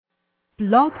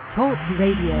Blog Talk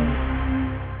Radio.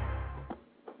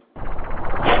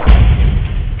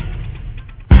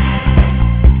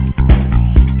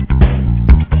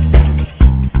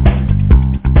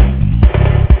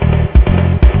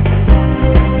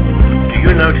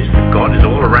 Notice that God is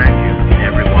all around you, in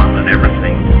everyone and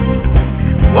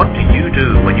everything. What do you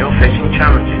do when you're facing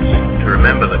challenges to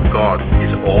remember that God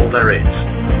is all there is?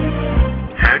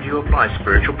 How do you apply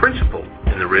spiritual principle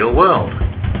in the real world?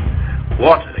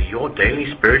 What are your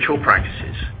daily spiritual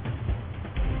practices?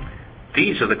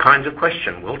 These are the kinds of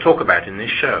questions we'll talk about in this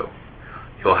show.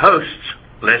 Your hosts,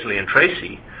 Lesley and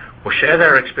Tracy, will share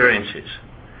their experiences,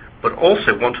 but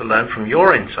also want to learn from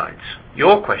your insights,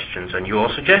 your questions, and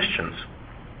your suggestions.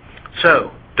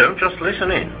 So, don't just listen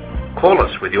in. Call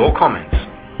us with your comments.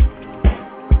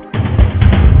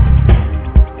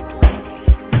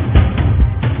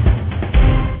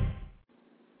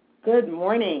 Good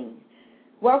morning.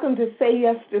 Welcome to Say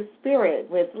Yes to Spirit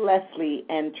with Lesley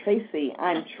and Tracy.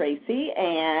 I'm Tracy,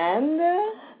 and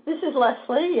this is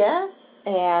Lesley, yes.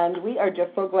 And we are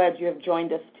just so glad you have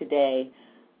joined us today.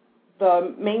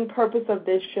 The main purpose of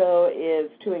this show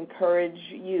is to encourage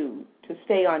you to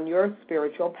stay on your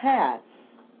spiritual path.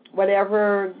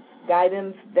 Whatever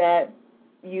guidance that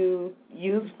you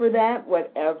use for that,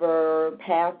 whatever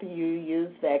path you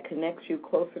use that connects you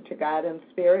closer to God and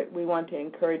Spirit, we want to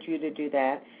encourage you to do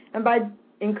that. And by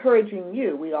encouraging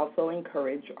you, we also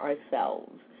encourage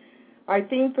ourselves. Our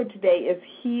theme for today is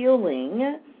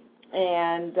healing,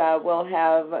 and we'll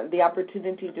have the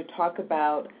opportunity to talk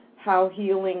about how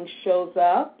healing shows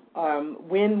up,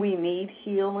 when we need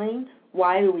healing,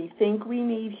 why do we think we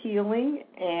need healing,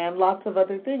 and lots of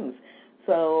other things.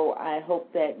 So I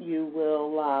hope that you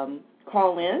will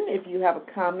call in if you have a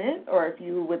comment or if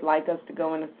you would like us to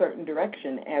go in a certain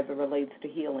direction as it relates to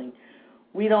healing.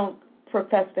 We don't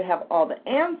profess to have all the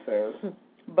answers,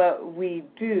 but we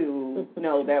do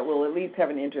know that we'll at least have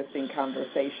an interesting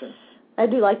conversation. I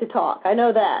do like to talk. I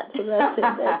know that. So that's it.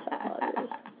 That's how it is.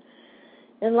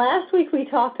 And last week we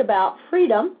talked about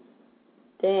freedom,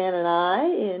 Dan and I,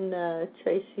 in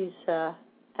Tracy's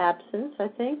absence, I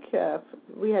think.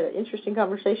 We had an interesting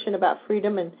conversation about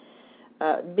freedom and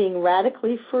being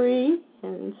radically free,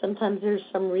 and sometimes there's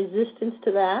some resistance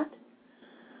to that.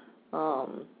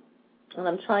 And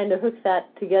I'm trying to hook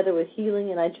that together with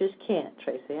healing, and I just can't,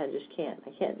 Tracy. I just can't.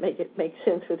 I can't make it make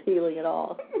sense with healing at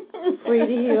all. Free to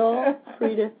heal,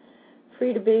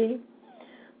 free to be.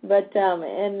 But,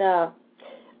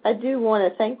 I do want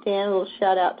to thank Dan, a little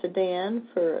shout-out to Dan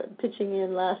for pitching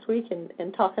in last week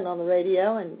and talking on the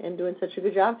radio and doing such a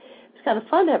good job. It's kind of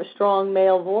fun to have a strong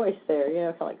male voice there,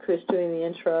 kind of like Chris doing the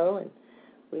intro, and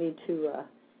we need to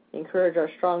encourage our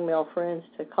strong male friends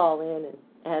to call in and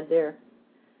add their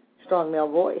strong male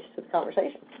voice to the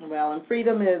conversation. Well, and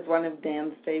freedom is one of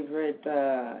Dan's favorite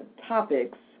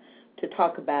topics to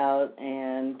talk about,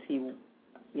 and he,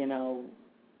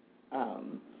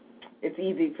 it's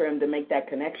easy for him to make that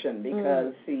connection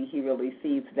because he really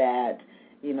sees that,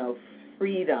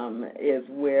 freedom is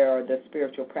where the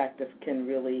spiritual practice can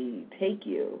really take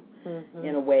you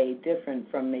in a way different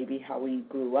from maybe how we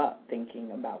grew up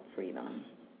thinking about freedom.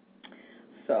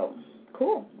 So,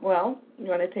 cool. Well, you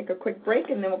want to take a quick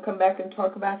break and then we'll come back and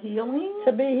talk about healing?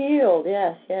 To be healed,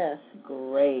 yes, yes.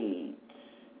 Great.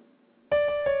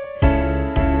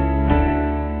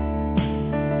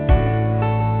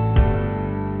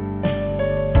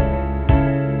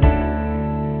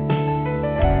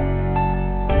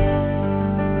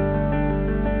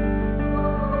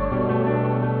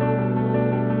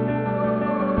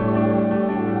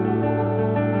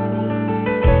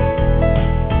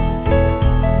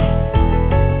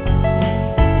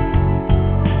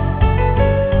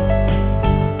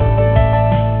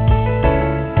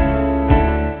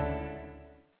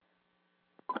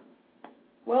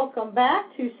 Welcome back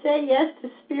to Say Yes to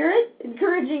Spirit,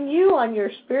 encouraging you on your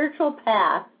spiritual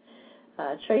path.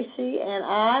 Tracy and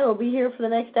I will be here for the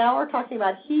next hour talking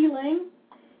about healing.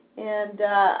 And,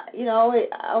 I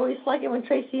always like it when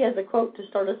Tracy has a quote to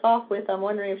start us off with. I'm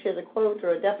wondering if she has a quote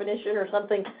or a definition or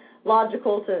something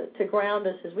logical to ground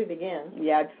us as we begin.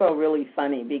 Yeah, it's so really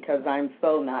funny because I'm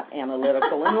so not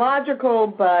analytical and logical,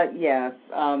 but yes.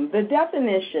 The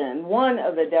definition, one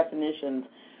of the definitions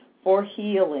for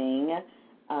healing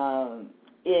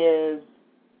is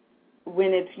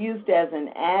when it's used as an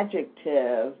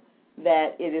adjective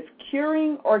that it is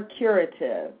curing or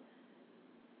curative.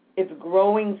 It's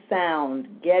growing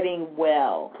sound, getting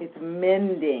well. It's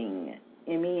mending,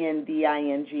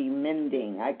 M-E-N-D-I-N-G,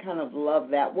 mending. I kind of love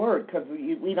that word because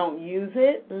we don't use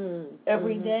it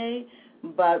every day,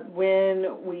 but when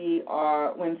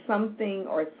something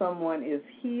or someone is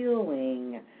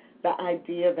healing, the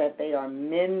idea that they are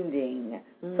mending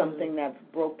something that's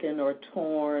broken or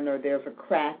torn, or there's a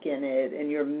crack in it, and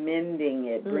you're mending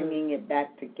it, bringing it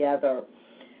back together.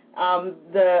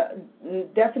 The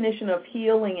definition of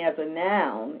healing as a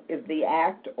noun is the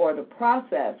act or the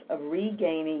process of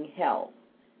regaining health.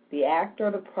 The act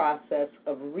or the process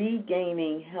of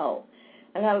regaining health.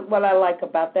 And what I like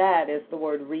about that is the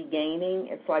word regaining.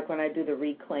 It's like when I do the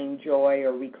reclaim joy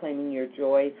or reclaiming your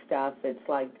joy stuff. It's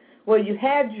like, well, you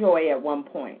had joy at one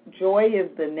point. Joy is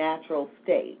the natural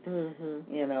state.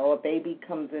 You know, a baby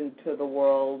comes into the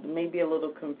world, maybe a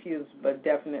little confused, but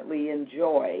definitely in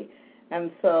joy.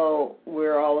 And so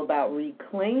we're all about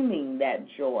reclaiming that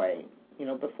joy. You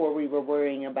know, before we were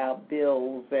worrying about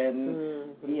bills and,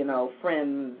 you know,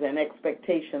 friends and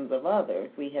expectations of others,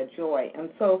 we had joy.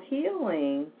 And so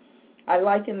healing, I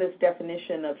liken this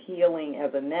definition of healing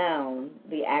as a noun,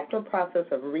 the act or process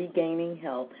of regaining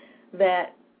health,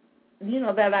 that, you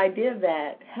know, that idea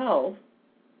that health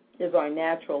is our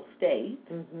natural state.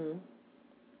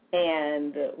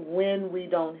 And when we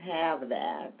don't have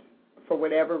that, for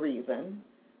whatever reason,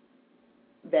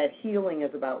 that healing is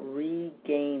about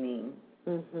regaining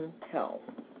health,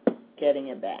 getting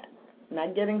it back.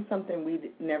 Not getting something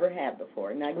we never had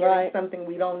before, not getting something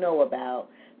we don't know about,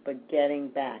 but getting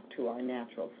back to our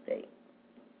natural state.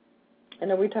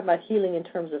 And are we talking about healing in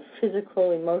terms of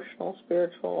physical, emotional,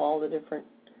 spiritual, all the different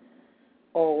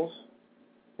roles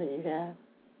that you have?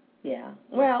 Yeah.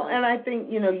 Well, and I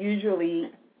think, you know,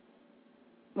 usually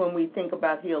when we think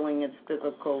about healing, it's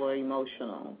physical or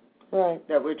emotional. Right.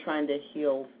 That we're trying to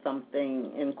heal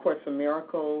something. In Course in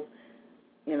Miracles,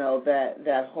 you know,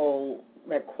 that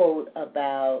quote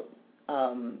about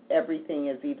everything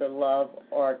is either love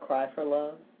or a cry for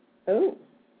love. Oh.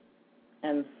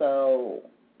 And so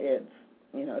it's,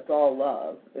 you know, it's all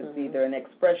love. It's either an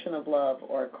expression of love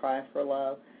or a cry for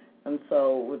love. And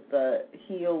so with the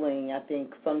healing, I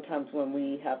think sometimes when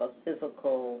we have a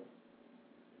physical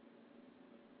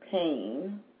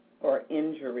pain or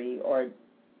injury or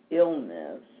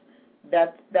illness,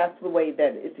 that's the way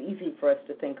that it's easy for us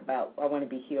to think about, I want to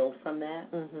be healed from that.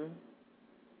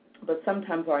 But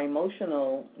sometimes our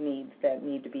emotional needs that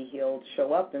need to be healed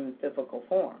show up in physical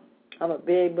form. I'm a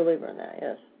big believer in that,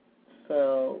 yes.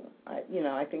 So,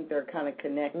 I think they're kind of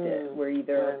connected. We're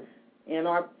either in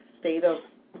our state of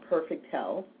perfect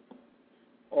health,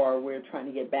 or we're trying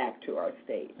to get back to our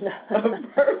state of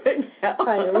perfect health.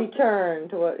 Trying to return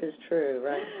to what is true,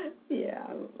 right? Yeah,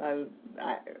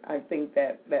 I think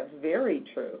that's very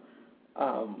true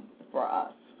for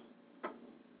us.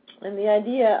 And the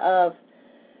idea of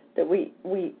that we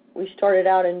started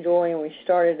out enjoying, we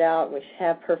started out, we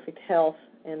have perfect health,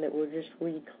 and that we're just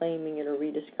reclaiming it or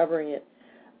rediscovering it,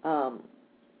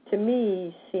 to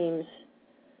me seems,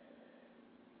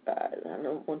 I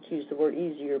don't want to use the word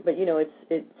easier, but,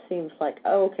 it seems like,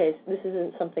 okay, so this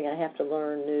isn't something I have to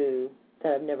learn new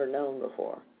that I've never known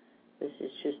before. This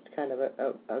is just kind of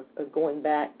a going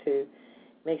back to,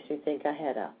 makes me think I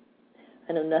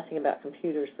know nothing about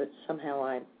computers, but somehow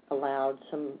I allowed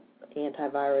some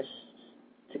antivirus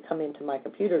to come into my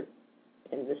computer,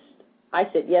 and I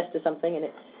said yes to something, and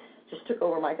it just took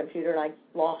over my computer, and I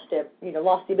lost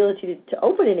the ability to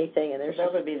open anything. And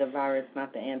that would be the virus,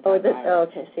 not the antivirus.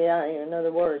 Okay. See, I don't even know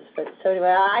the words. But so anyway,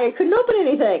 I couldn't open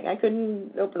anything. I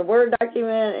couldn't open a Word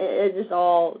document. It just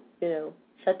all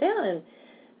shut down. And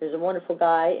there's a wonderful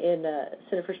guy in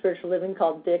Center for Spiritual Living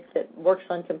called Dick that works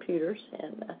on computers,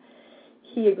 and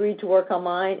he agreed to work on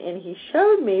mine. And he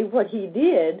showed me what he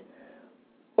did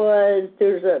was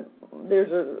there's a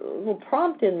little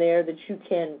prompt in there that you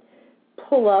can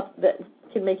pull up that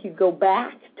can make you go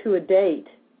back to a date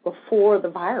before the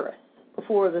virus,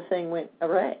 before the thing went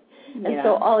awry. And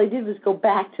so all he did was go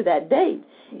back to that date,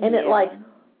 and it was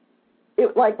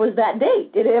that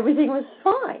date. Everything was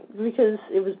fine because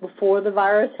it was before the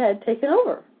virus had taken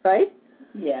over, right?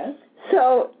 Yes.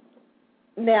 So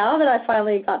now that I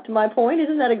finally got to my point,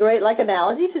 isn't that a great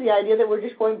analogy to the idea that we're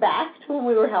just going back to when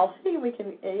we were healthy, and we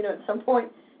can at some point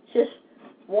just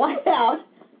wipe out.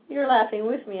 You're laughing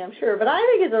with me, I'm sure, but I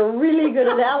think it's a really good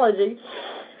analogy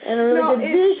and a really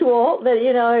good visual that,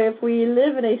 if we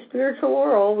live in a spiritual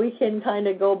world, we can kind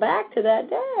of go back to that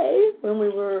day when we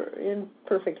were in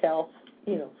perfect health,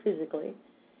 physically.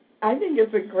 I think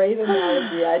it's a great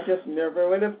analogy. I just never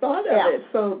would have thought of it.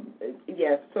 So,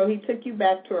 yes, so he took you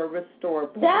back to a restore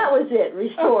point. That was it,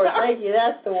 restore. Thank you,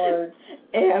 that's the word.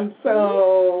 And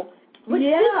so, which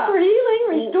is for healing,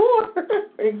 restore.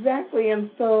 Exactly, and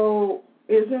so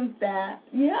isn't that,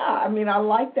 I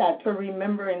like that, to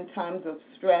remember in times of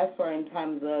stress or in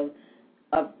times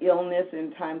of illness,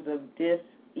 in times of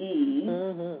dis-ease,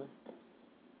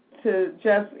 to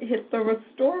just hit the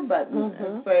restore button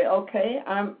and say, okay,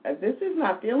 this is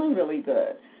not feeling really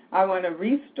good. I want to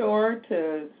restore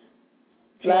to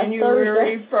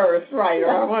January 1st, right, or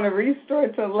I want to restore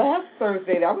to last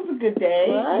Thursday. That was a good day.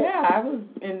 Right. Yeah, I was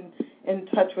in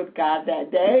touch with God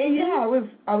that day. Yeah,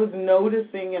 I was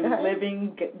noticing and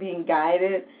living, being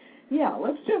guided. Yeah,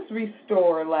 let's just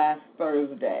restore last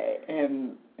Thursday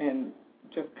and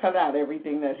just cut out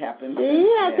everything that happened.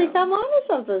 I think I'm onto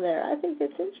something there. I think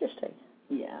it's interesting.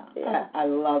 Yeah. I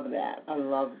love that. I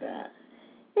love that.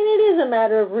 And it is a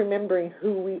matter of remembering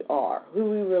who we are, who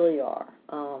we really are.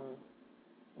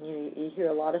 You hear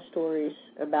a lot of stories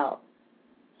about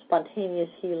spontaneous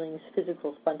healings,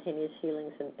 physical spontaneous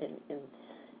healings,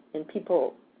 and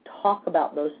people talk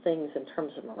about those things in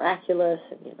terms of miraculous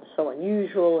and so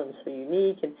unusual and so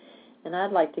unique, and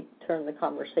I'd like to turn the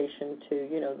conversation to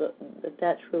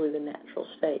that's really the natural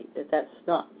state, that's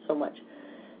not so much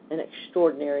an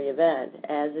extraordinary event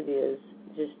as it is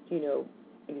just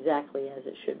exactly as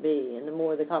it should be. And the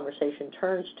more the conversation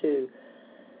turns to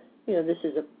this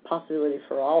is a possibility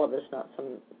for all of us, not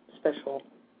some special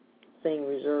thing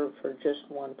reserved for just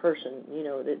one person,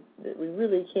 that we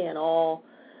really can all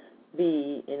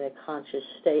be in a conscious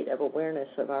state of awareness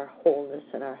of our wholeness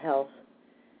and our health,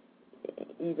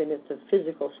 even if the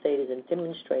physical state isn't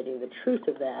demonstrating the truth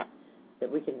of that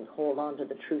we can hold on to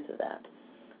the truth of that.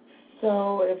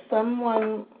 So if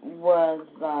someone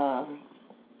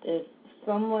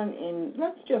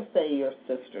let's just say your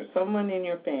sister, someone in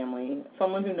your family,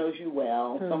 someone who knows you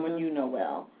well, someone you know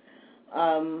well,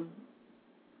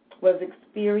 was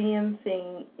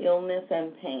experiencing illness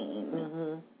and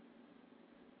pain,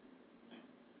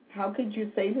 how could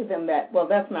you say to them that, well,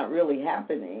 that's not really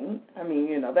happening? I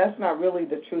mean, that's not really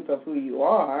the truth of who you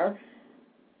are.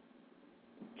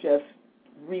 Just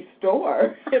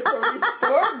restore. Hit the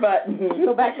restore button.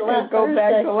 Go back to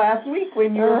last week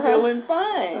when you were feeling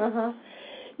fine.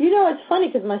 It's funny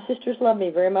because my sisters love me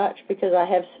very much because I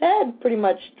have said pretty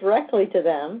much directly to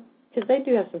them, because they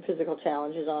do have some physical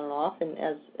challenges on and off, and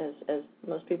as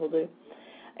most people do.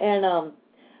 And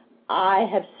I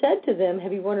have said to them,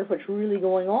 have you wondered what's really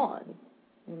going on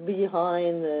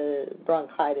behind the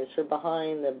bronchitis or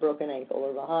behind the broken ankle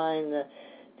or behind the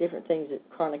different things that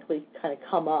chronically kind of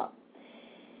come up?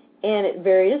 And at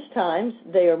various times,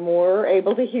 they are more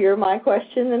able to hear my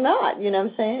question than not, you know what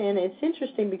I'm saying? And it's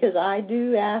interesting because I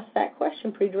do ask that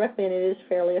question pretty directly, and it is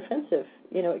fairly offensive.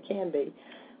 It can be.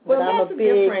 Well, that's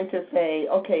different to say,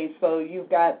 okay, so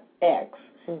you've got X,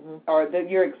 or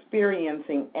that you're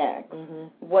experiencing X.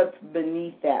 What's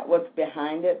beneath that? What's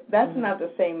behind it? That's not the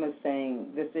same as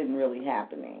saying this isn't really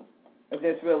happening.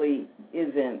 This really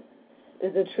isn't.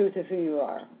 Is the truth of who you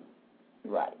are.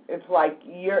 Right. It's like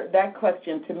that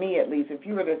question, to me at least, if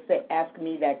you were to ask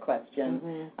me that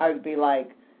question, I would be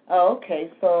like, oh,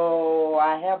 okay, so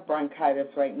I have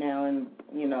bronchitis right now, and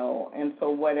and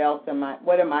so what am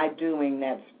I doing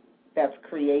that's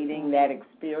creating that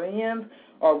experience,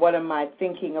 or what am I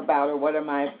thinking about, or what am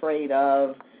I afraid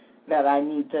of that I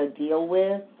need to deal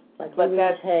with? But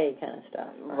that's kind of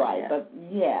stuff. Right.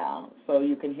 Yeah. But so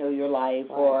you can heal your life,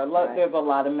 there's a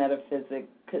lot of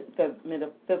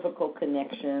metaphysical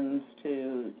connections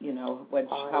to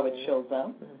how it shows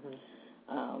up.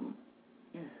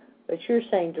 But you're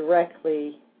saying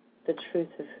directly the truth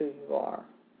of who you are.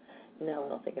 No, I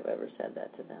don't think I've ever said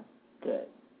that to them. Good.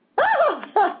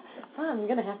 I'm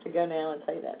going to have to go now and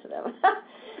say that to them.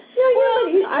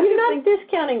 You're not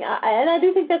discounting, and I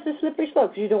do think that's a slippery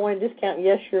slope, because you don't want to discount,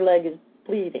 yes, your leg is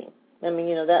bleeding. I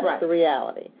mean, that's the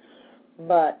reality.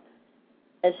 But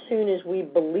as soon as we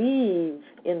believe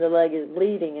in the leg is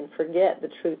bleeding and forget the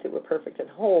truth that we're perfect and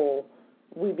whole,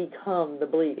 we become the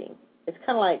bleeding. It's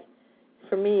kind of like,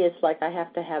 for me, it's like I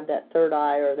have to have that third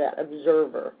eye or that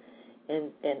observer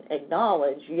and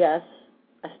acknowledge, yes,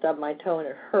 I stubbed my toe and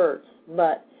it hurts,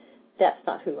 but that's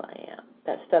not who I am.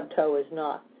 That stubbed toe is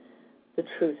not the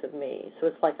truth of me. So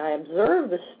it's like I observe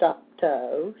the stumped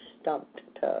toe,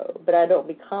 but I don't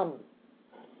become.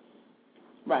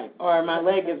 Right. Or my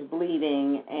leg is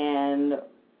bleeding and,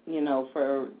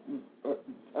 for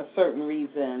a certain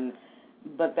reason,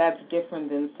 but that's different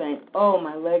than saying, oh,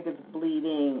 my leg is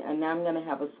bleeding and now I'm going to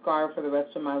have a scar for the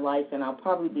rest of my life and I'll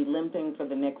probably be limping for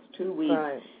the next 2 weeks.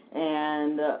 Right.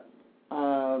 And,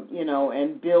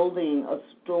 and building a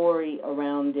story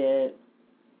around it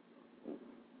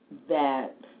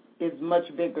that is much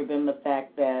bigger than the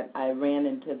fact that I ran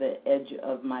into the edge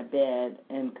of my bed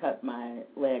and cut my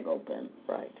leg open.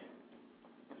 Right.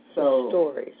 So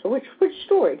story. So which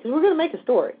story? Because we're going to make a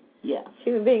story. Yeah.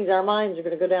 Human beings, our minds are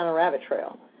going to go down a rabbit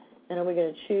trail. And are we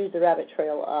going to choose the rabbit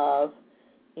trail of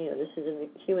this is a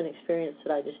human experience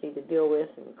that I just need to deal with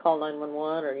and call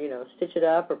 911 or, stitch it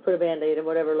up or put a Band-Aid at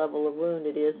whatever level of wound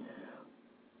it is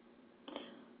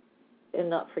and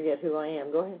not forget who I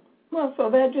am. Go ahead. Well, so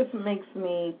that just makes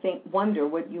me wonder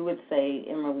what you would say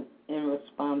in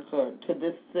response to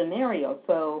this scenario.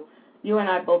 So you and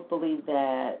I both believe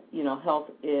that,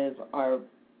 health is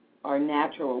our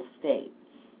natural state.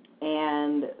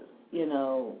 And,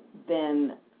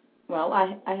 then, well,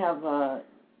 I have a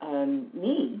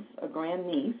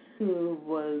grandniece who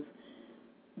was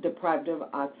deprived of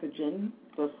oxygen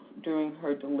during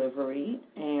her delivery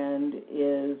and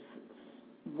is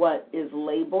what is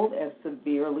labeled as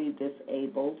severely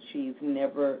disabled. She's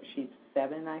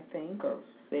 7, I think, or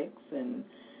 6, and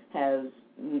has,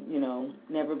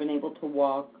 never been able to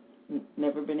walk,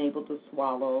 never been able to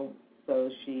swallow, so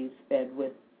she's fed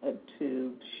with a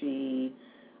tube. She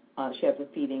has a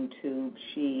feeding tube.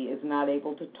 She is not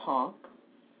able to talk.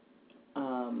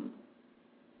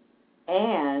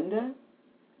 And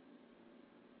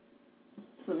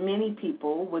so many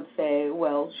people would say,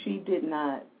 well, she did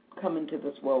not come into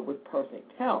this world with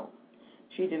perfect health.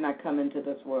 She did not come into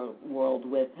this world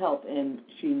with health, and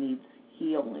she needs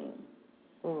healing.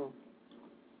 So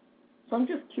I'm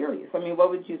just curious. I mean, what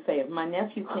would you say if my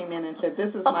nephew came in and said,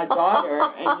 this is my daughter,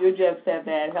 and you just said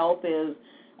that health is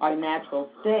our natural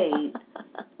state,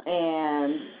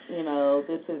 and,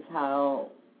 this is how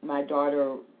my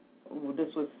daughter,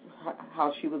 this was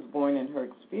how she was born in her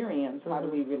experience. How do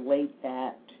we relate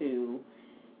that to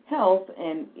health,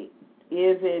 and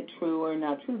is it true or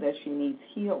not true that she needs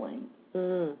healing?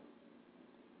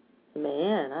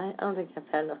 Man, I don't think I've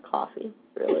had enough coffee,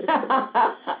 really.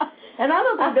 And I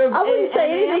don't think there's... I wouldn't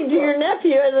say anything to your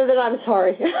nephew other than I'm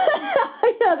sorry.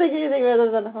 I don't think anything other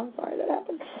than I'm sorry that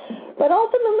happened. But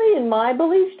ultimately, in my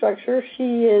belief structure,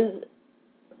 she is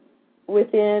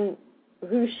within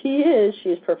who she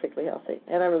is perfectly healthy.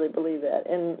 And I really believe that.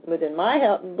 And within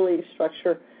my belief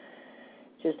structure,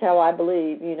 just how I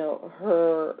believe,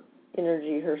 her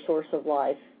energy, her source of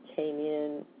life came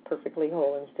in perfectly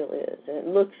whole and still is. And it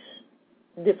looks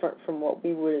different from what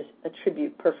we would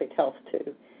attribute perfect health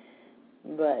to.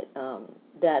 But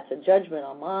that's a judgment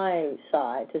on my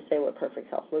side to say what perfect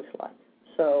health looks like.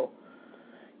 So,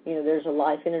 there's a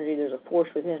life energy, there's a force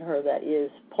within her that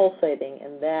is pulsating,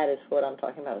 and that is what I'm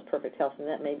talking about as perfect health. And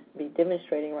that may be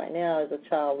demonstrating right now as a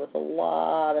child with a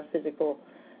lot of physical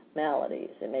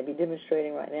maladies. It may be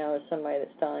demonstrating right now as somebody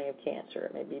that's dying of cancer.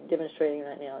 It may be demonstrating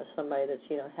right now as somebody that's,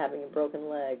 having a broken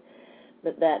leg.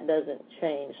 But that doesn't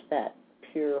change that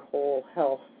pure, whole,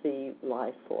 healthy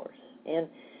life force. And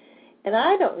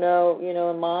I don't know,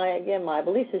 in my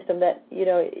belief system that,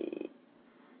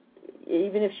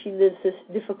 even if she lives this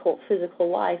difficult physical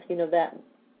life, that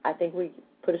I think we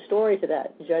put a story to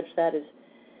that, judge that as,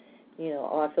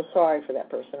 I feel sorry for that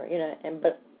person, or,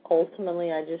 but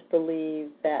ultimately I just believe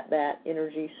that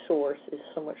energy source is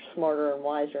so much smarter and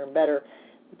wiser and better.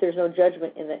 There's no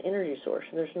judgment in that energy source.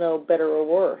 There's no better or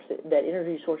worse. That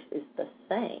energy source is the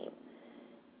same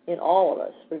in all of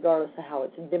us, regardless of how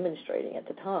it's demonstrating at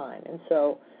the time. And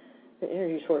so the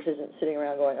energy source isn't sitting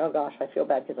around going, oh, gosh, I feel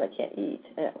bad because I can't eat.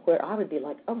 And where I would be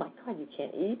like, oh, my God, you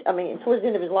can't eat? I mean, towards the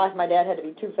end of his life, my dad had to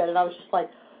be tube-fed, and I was just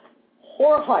like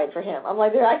horrified for him. I'm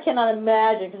like, I cannot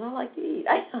imagine, because I like to eat.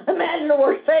 I can't imagine a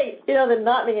worse fate, than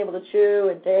not being able to chew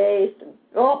and taste. And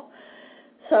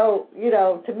So,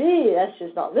 to me, that's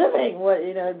just not living.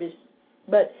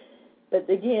 But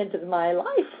again, to my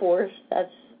life force,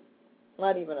 that's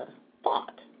not even a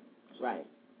thought. Right.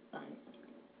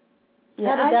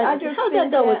 Yeah, how did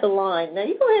that go with the line? Now,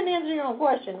 you go ahead and answer your own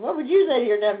question. What would you say to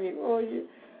your nephew?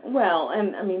 Well,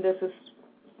 and I mean, this is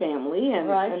family, and,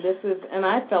 right. and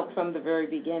I felt from the very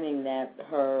beginning that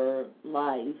her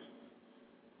life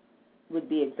would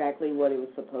be exactly what it was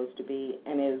supposed to be,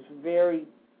 and it is very,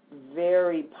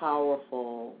 very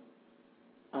powerful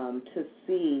to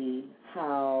see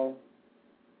how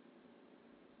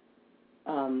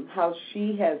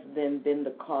she has then been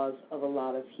the cause of a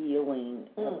lot of healing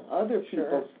of other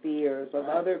people's fears, of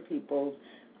other people's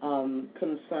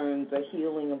concerns, the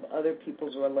healing of other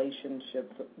people's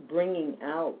relationships, bringing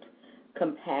out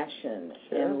compassion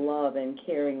and love and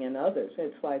caring in others.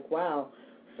 It's like, wow.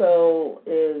 So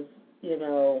if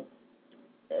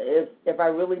I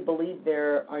really believe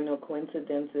there are no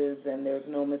coincidences and there's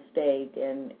no mistake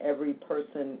and every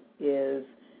person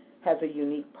has a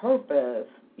unique purpose,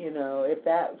 if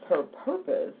that's her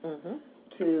purpose,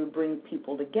 to bring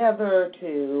people together,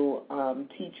 to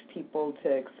teach people to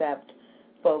accept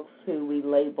folks who we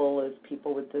label as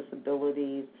people with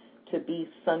disabilities, to be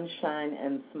sunshine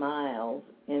and smiles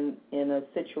in a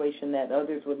situation that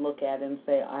others would look at and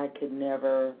say, I could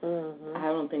never, I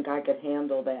don't think I could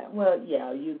handle that. Well,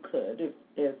 yeah, you could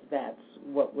if that's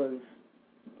what was,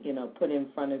 put in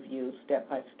front of you step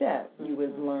by step. You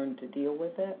would learn to deal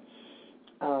with it.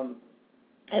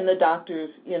 And the doctors,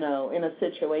 in a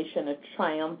situation, a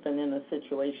triumphant in a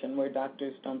situation where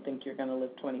doctors don't think you're going to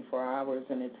live 24 hours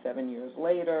and it's 7 years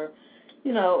later,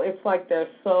 it's like there's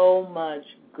so much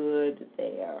good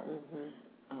there.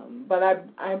 But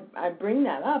I bring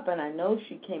that up, and I know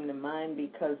she came to mind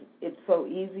because it's so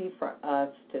easy for us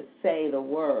to say the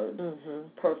word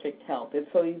perfect health. It's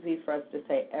so easy for us to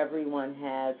say everyone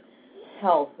has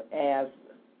health as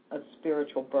a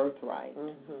spiritual birthright.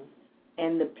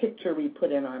 And the picture we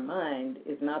put in our mind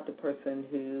is not the person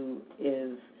who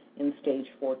is in stage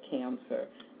 4 cancer,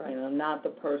 not the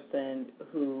person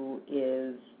who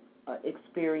is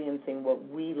experiencing what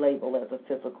we label as a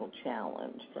physical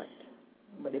challenge. Right.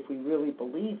 But if we really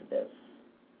believe this,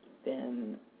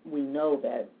 then we know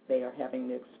that they are having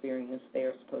the experience they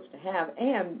are supposed to have.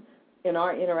 And in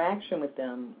our interaction with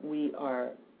them, we are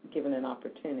given an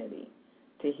opportunity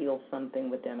to heal something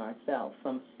within ourselves,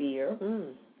 some fear,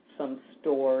 some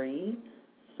story,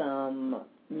 some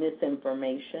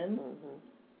misinformation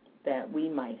that we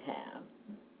might have.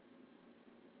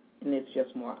 And it's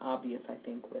just more obvious, I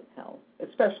think, with health,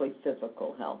 especially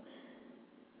physical health.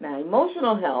 Now,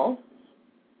 emotional health,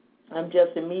 I'm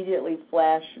just immediately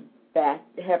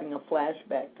having a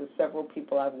flashback to several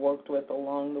people I've worked with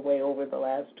along the way over the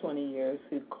last 20 years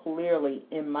who clearly,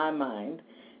 in my mind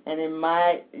and in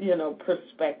my,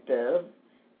 perspective,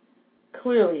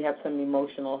 clearly have some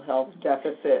emotional health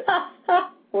deficits.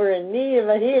 We're in need of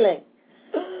a healing.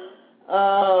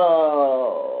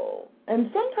 Oh. And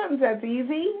sometimes that's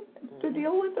easy to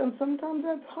deal with, and sometimes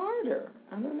that's harder.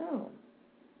 I don't know.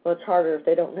 Well, it's harder if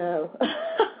they don't know.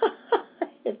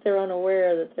 If they're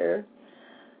unaware that they're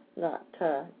not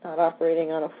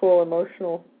operating on a full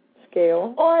emotional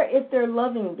scale. Or if they're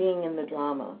loving being in the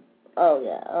drama. Oh,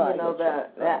 yeah. Oh,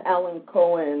 that Alan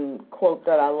Cohen quote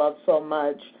that I love so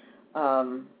much,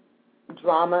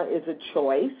 drama is a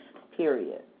choice,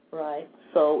 period. Right.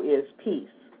 So is peace,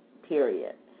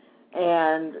 period.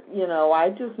 And, I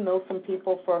just know some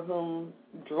people for whom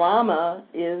drama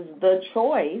is the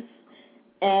choice,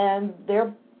 and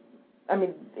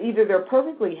either they're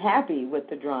perfectly happy with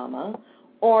the drama,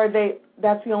 or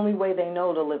that's the only way they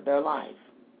know to live their life.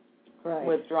 Right.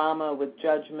 With drama, with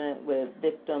judgment, with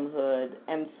victimhood,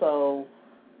 and so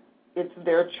it's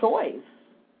their choice.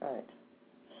 Right.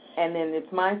 And then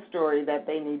it's my story that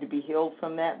they need to be healed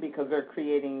from that because they're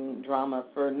creating drama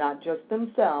for not just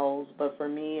themselves, but for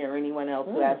me or anyone else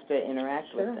who has to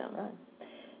interact with them. Right.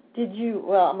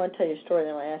 I'm going to tell you a story,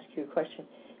 then I'll ask you a question.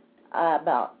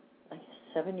 About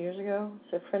 7 years ago,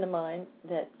 it's a friend of mine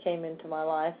that came into my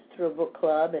life through a book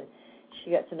club, and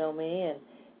she got to know me, and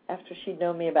after she'd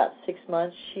known me about 6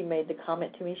 months, she made the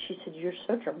comment to me, she said, "You're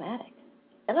so dramatic."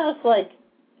 And I was like,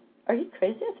 "Are you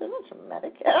crazy?" I said, "I'm not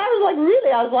dramatic." And I was like,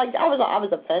 really, I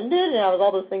was offended, and I was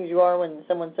all those things you are when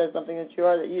someone says something that you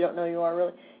are that you don't know you are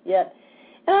really yet.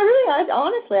 And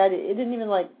honestly, it didn't even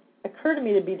occur to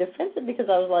me to be defensive because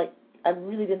I was like, I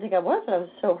really didn't think I was, and I was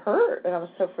so hurt, and I was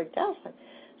so freaked out.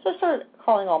 So I started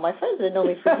calling all my friends that had known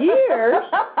me for years,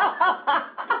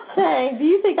 saying, "Do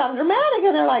you think I'm dramatic?"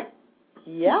 And they're like,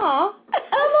 "Yeah."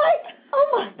 And I'm like, oh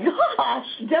my gosh.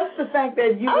 Just the fact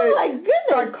that you would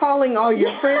start calling all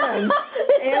your friends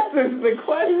answers the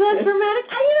question. Is that dramatic?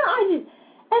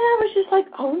 And I was just like,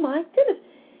 oh my goodness.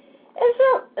 And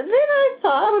so then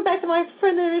I went back to my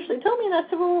friend that initially told me, and I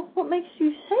said, well, what makes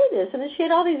you say this? And then she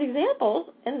had all these examples,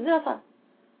 and then I thought,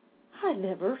 I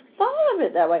never thought of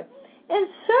it that way. And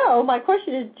so my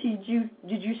question is,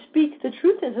 did you speak the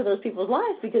truth into those people's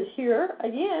lives? Because here,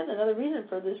 again, another reason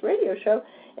for this radio show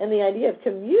and the idea of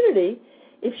community,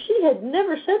 if she had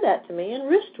never said that to me and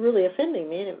risked really offending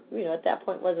me, and it, at that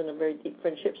point wasn't a very deep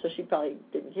friendship, so she probably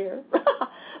didn't care.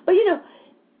 But,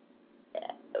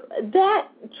 that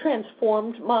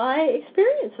transformed my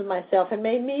experience of myself and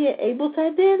made me able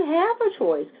to then have a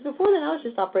choice. Because before then I was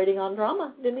just operating on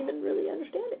drama, didn't even really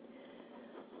understand it.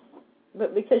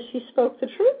 But because she spoke the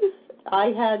truth, I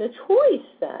had a choice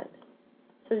then.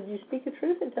 So did you speak the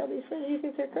truth and tell these friends you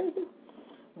think they're crazy?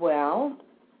 Well,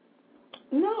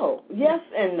 no. Yes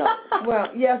and no. Well,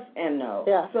 yes and no.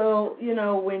 Yeah. So,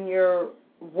 when you're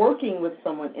working with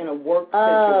someone in a work situation.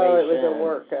 Oh, it was a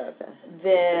work. Okay.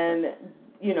 Then,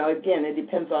 again, it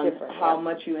depends on how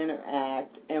much you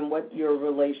interact and what your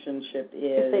relationship is.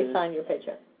 If they sign your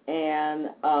paycheck. And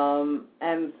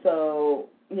so,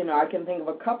 I can think of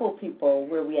a couple people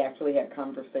where we actually had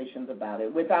conversations about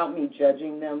it without me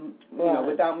judging them,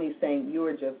 without me saying you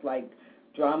were just like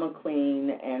drama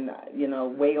queen and,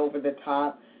 way over the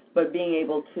top, but being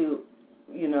able to,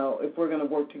 if we're going to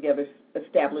work together,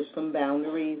 establish some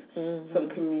boundaries, some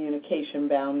communication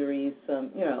boundaries,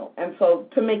 and so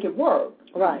to make it work,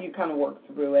 you kind of work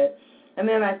through it. And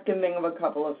then I can think of a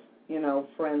couple of,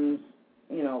 friends,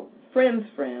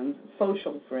 friends,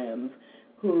 social friends,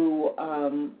 who,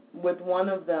 with one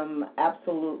of them,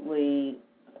 absolutely,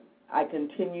 I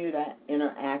continue to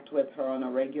interact with her on a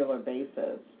regular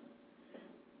basis.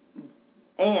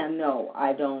 And no,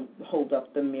 I don't hold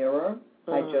up the mirror.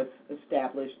 I just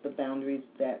establish the boundaries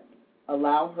that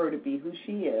allow her to be who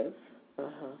she is.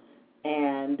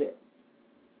 And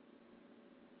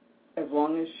as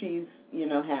long as she's,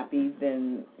 happy,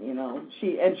 then, she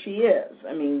is.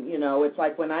 I mean, it's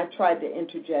like when I tried to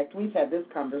interject, we've had this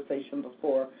conversation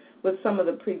before with some of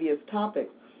the previous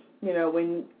topics,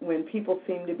 when people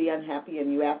seem to be unhappy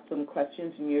and you ask them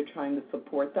questions and you're trying to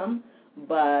support them,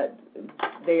 but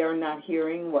they are not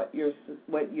hearing what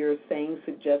you're saying,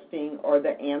 suggesting, or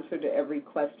the answer to every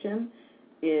question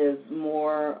is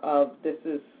more of this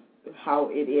is how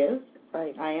it is.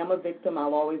 Right. I am a victim.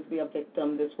 I'll always be a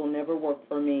victim. This will never work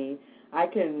for me. I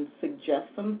can suggest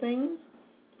some things,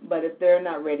 but if they're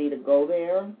not ready to go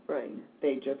there,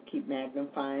 they just keep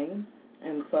magnifying.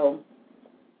 And so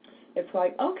it's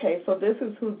like, okay, so this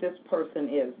is who this person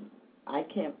is. I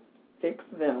can't fix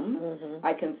them.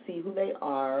 I can see who they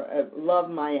are. I love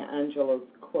Maya Angelou's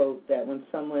quote that when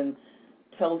someone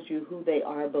tells you who they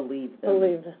are, believe them.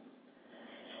 Believe them.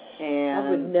 And I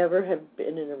would never have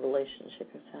been in a relationship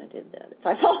if I did that. If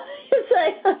I thought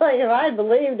if I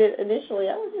believed it initially,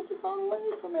 I would just gone away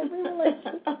from every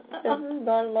relationship. Never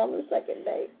gone on the second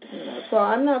date. So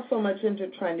I'm not so much into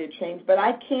trying to change, but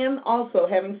I can also,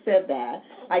 having said that,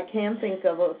 I can think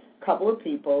of a couple of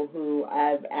people who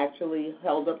I've actually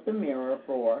held up the mirror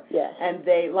for. Yes. And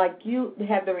they, like you,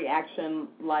 had the reaction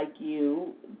like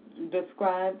you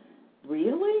described.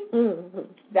 Really?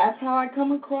 That's how I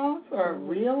come across? Or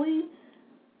really?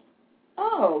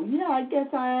 Oh, yeah, I guess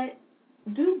I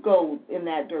do go in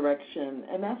that direction,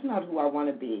 and that's not who I want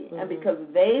to be. And because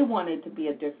they wanted to be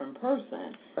a different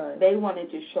person, they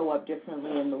wanted to show up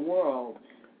differently in the world,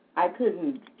 I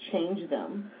couldn't change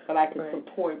them, but I could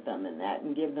support them in that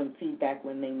and give them feedback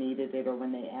when they needed it or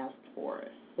when they asked for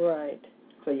it. Right.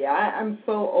 So, yeah, I'm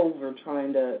so over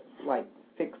trying to,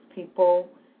 fix people.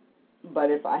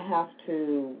 But if I have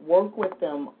to work with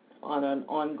them on an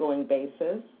ongoing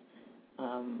basis,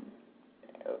 on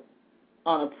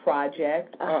a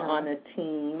project or on a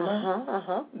team,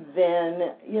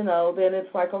 then, then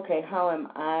it's like, okay, how am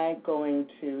I going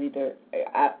to either,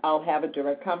 I'll have a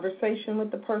direct conversation with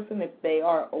the person if they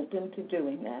are open to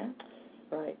doing that.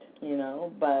 Right.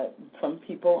 But some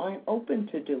people aren't open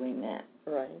to doing that.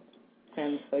 Right.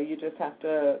 And so you just have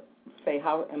to say,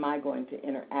 how am I going to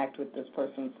interact with this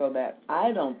person so that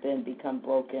I don't then become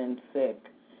broken, sick,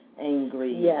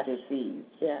 angry, diseased.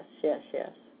 Yes.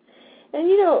 And,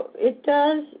 it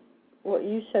does what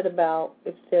you said about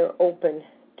if they're open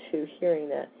to hearing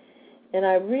that. And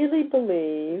I really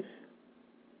believe,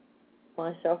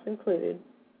 myself included,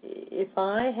 if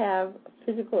I have a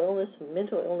physical illness, a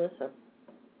mental illness, a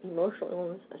emotional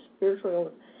illness, a spiritual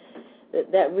illness,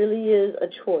 that really is a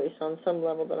choice on some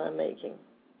level that I'm making.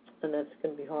 And that's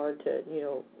going to be hard to,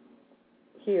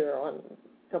 hear on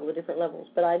a couple of different levels.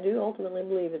 But I do ultimately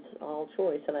believe it's all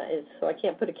choice, and so I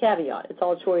can't put a caveat. It's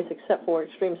all choice except for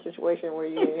extreme situation where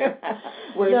you...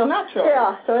 where it's not choice.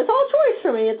 Yeah, so it's all choice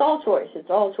for me. It's all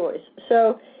choice.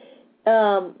 So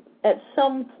at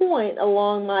some point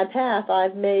along my path,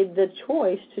 I've made the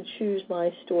choice to choose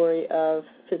my story of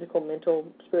physical, mental,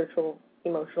 spiritual,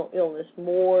 emotional illness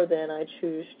more than I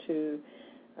choose to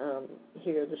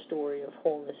hear the story of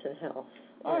wholeness and health.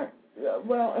 All right.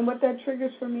 Well, and what that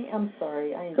triggers for me, I'm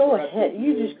sorry. Go ahead.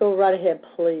 You just go right ahead,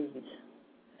 please.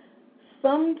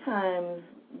 Sometimes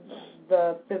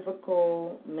the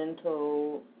physical,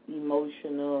 mental,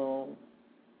 emotional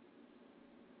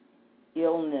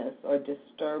illness or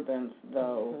disturbance,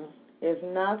 though, is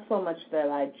not so much that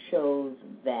I chose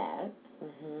that.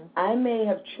 I may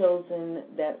have chosen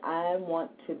that I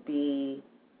want to be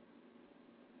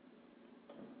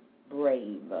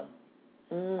brave.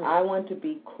 I want to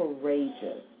be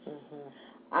courageous.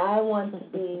 I want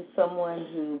to be someone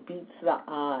who beats the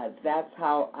odds. That's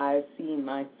how I see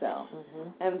myself.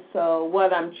 And so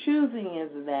what I'm choosing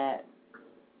is that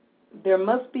there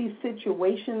must be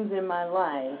situations in my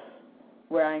life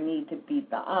where I need to beat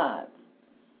the odds,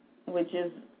 which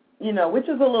is a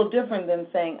little different than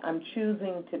saying I'm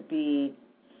choosing to be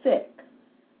sick.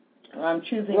 I'm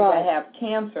choosing Right. to have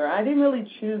cancer. I didn't really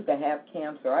choose to have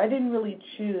cancer. I didn't really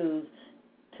choose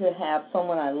to have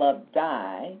someone I love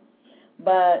die.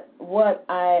 But what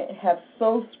I have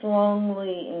so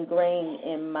strongly ingrained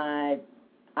in my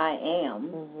I am,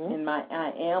 Mm-hmm. in my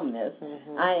I amness,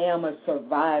 Mm-hmm. I am a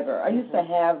survivor. I used to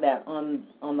have that on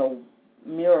the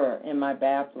mirror in my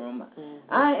bathroom.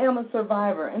 Mm-hmm. I am a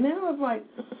survivor. And then I was like,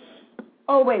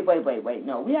 oh, wait,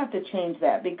 no, we have to change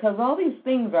that because all these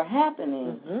things are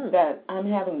happening Mm-hmm. that I'm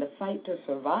having to fight to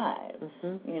survive,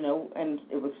 Mm-hmm. you know, and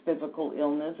it was physical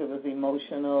illness, it was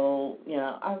emotional, you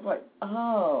know. I was like,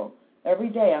 oh, every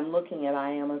day I'm looking at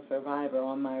I am a survivor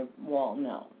on my wall.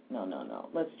 No,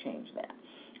 let's change that.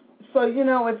 So, you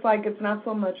know, it's like it's not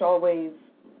so much always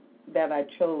that I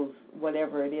chose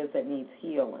whatever it is that needs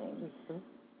healing. Mm-hmm.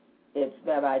 It's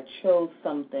that I chose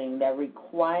something that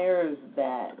requires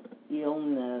that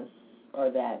illness or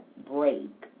that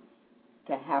break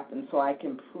to happen so I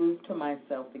can prove to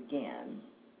myself again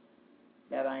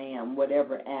that I am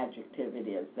whatever adjective it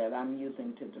is that I'm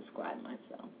using to describe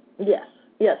myself.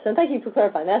 Yes, and thank you for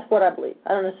clarifying. That's what I believe.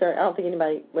 I don't think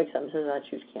anybody wakes up and says, I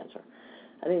choose cancer.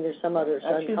 I think there's some other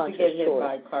unconscious I choose to get hit choice.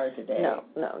 by a car today. No,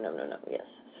 yes.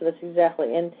 So that's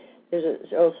exactly, and there's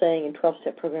an old saying in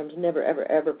 12-step programs, never, ever,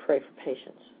 ever pray for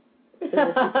patience.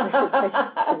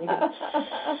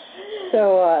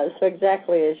 So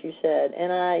exactly as you said,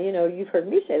 and you've heard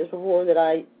me say this before,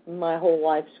 that my whole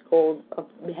life's goal of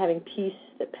having peace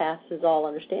that passes all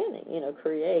understanding,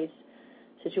 creates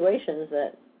situations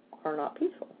that are not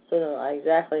peaceful. So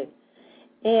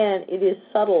and it is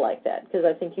subtle like that, because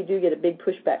I think you do get a big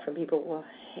pushback from people, well,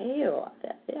 hell,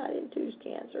 I didn't choose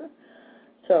cancer.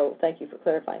 So thank you for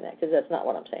clarifying that, because that's not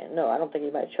what I'm saying. No, I don't think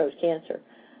anybody chose cancer.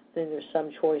 Then there's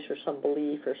some choice or some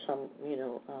belief or some,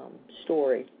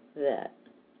 story that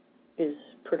is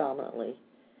predominantly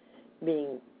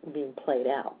being played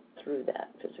out through that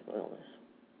physical illness.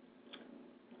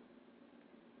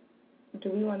 Do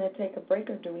we want to take a break,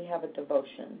 or do we have a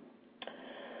devotion?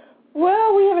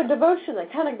 Well, we have a devotion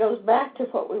that kind of goes back to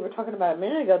what we were talking about a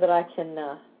minute ago, that I can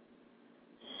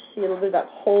see a little bit about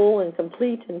whole and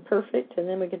complete and perfect, and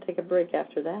then we can take a break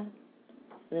after that. And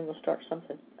then we'll start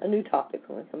a new topic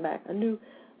when we come back, a new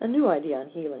idea on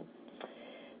healing.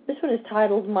 This one is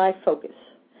titled My Focus.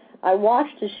 I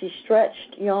watched as she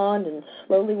stretched, yawned, and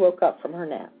slowly woke up from her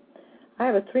nap. I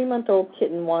have a 3-month-old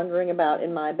kitten wandering about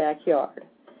in my backyard.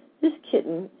 This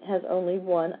kitten has only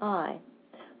one eye.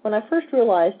 When I first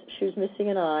realized she was missing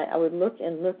an eye, I would look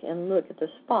and look and look at the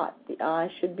spot the eye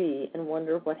should be and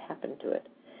wonder what happened to it.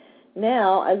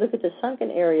 Now I look at the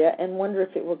sunken area and wonder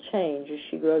if it will change as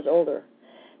she grows older.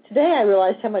 Today I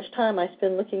realized how much time I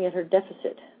spend looking at her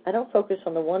deficit. I don't focus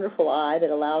on the wonderful eye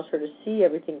that allows her to see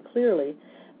everything clearly,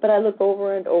 but I look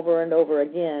over and over and over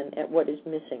again at what is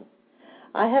missing.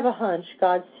 I have a hunch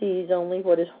God sees only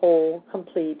what is whole,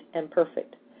 complete, and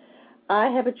perfect. I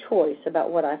have a choice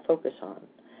about what I focus on.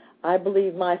 I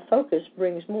believe my focus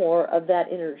brings more of that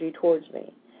energy towards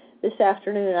me. This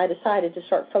afternoon I decided to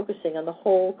start focusing on the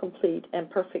whole, complete, and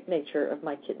perfect nature of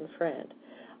my kitten friend.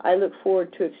 I look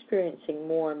forward to experiencing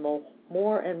more and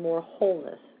more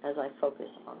wholeness as I focus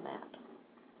on that.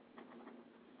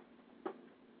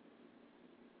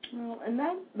 Well, and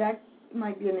that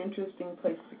might be an interesting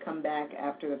place to come back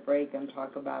after the break and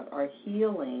talk about, are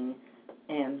healing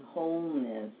and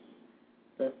wholeness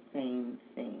the same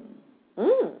thing?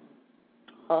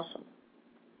 Awesome.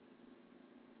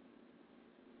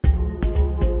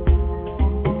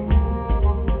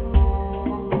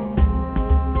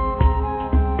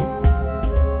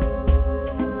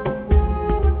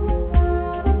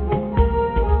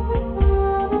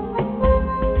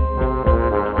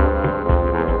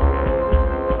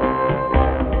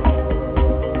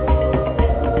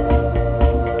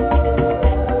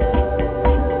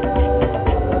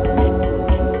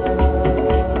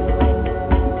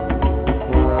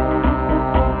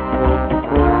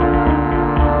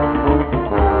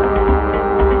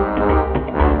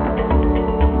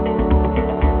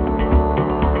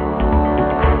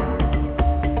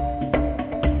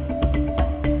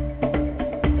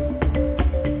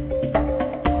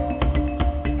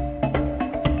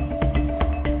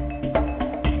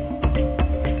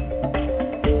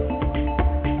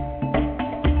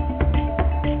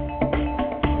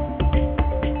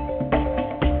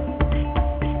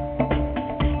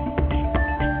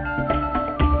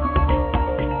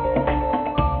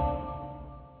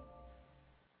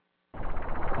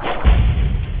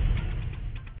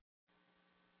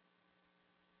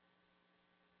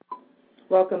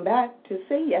 Welcome back to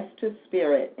Say Yes to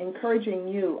Spirit, encouraging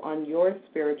you on your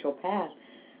spiritual path,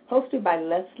 hosted by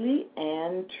Lesley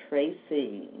and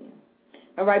Tracy.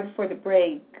 And right before the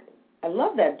break, I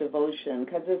love that devotion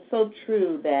because it's so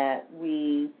true that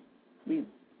we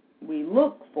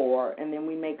look for and then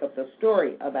we make up the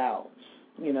story about,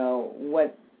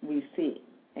 what we see.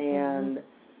 And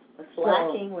what's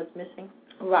lacking, what's missing.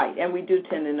 Right, and we do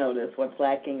tend to notice what's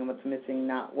lacking and what's missing,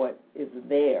 not what is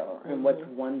there and what's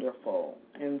wonderful.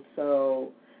 And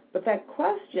so, but that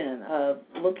question of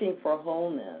looking for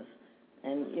wholeness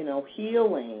and,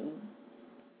 healing,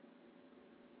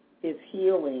 is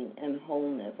healing and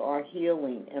wholeness, are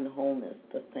healing and wholeness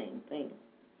the same thing?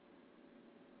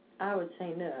 I would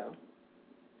say no.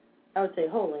 I would say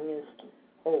holing,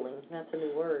 that's a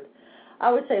new word.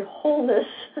 I would say wholeness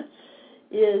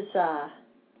is a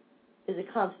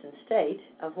constant state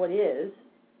of what is,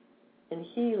 and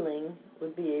healing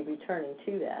would be a returning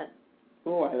to that.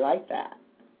 Oh, I like that.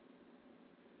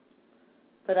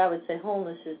 But I would say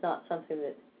wholeness is not something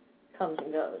that comes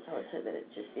and goes. I would say that it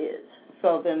just is.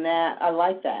 So then I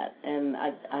like that, and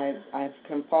I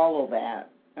can follow that.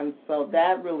 And so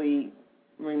that really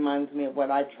reminds me of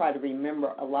what I try to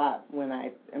remember a lot when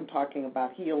I am talking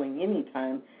about healing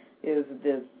anytime, is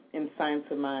this, in Science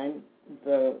of Mind,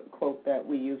 the quote that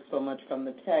we use so much from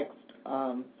the text,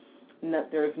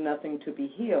 there is nothing to be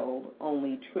healed,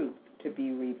 only truth to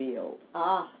be revealed.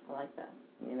 Ah, I like that.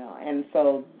 And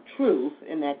so truth,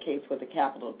 in that case with a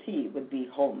capital T, would be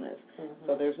wholeness.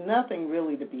 So there's nothing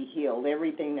really to be healed.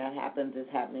 Everything that happens is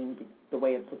happening the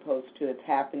way it's supposed to. It's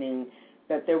happening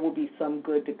that there will be some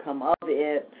good to come of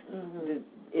it.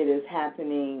 It is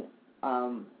happening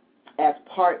as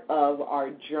part of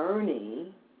our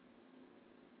journey,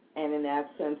 and in that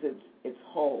sense it's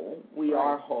whole. We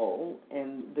are whole,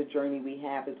 and the journey we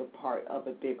have is a part of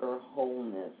a bigger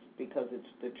wholeness because it's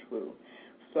the truth.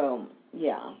 So,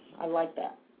 yeah, I like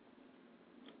that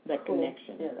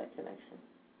connection. Yeah, that connection.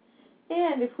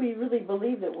 And if we really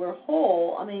believe that we're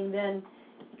whole, then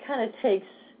it kind of takes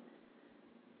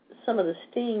some of the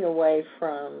sting away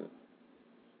from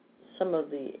some of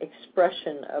the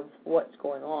expression of what's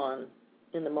going on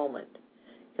in the moment.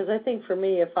 Because I think for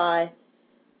me, if I,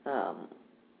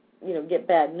 get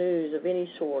bad news of any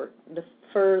sort, the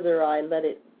further I let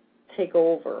it take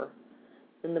over,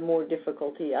 then the more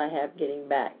difficulty I have getting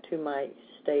back to my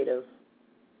state of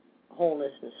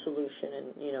wholeness and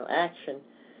solution and, action.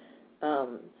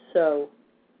 So,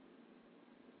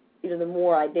 the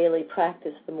more I daily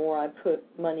practice, the more I put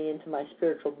money into my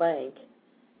spiritual bank,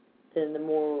 then the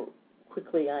more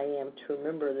quickly I am to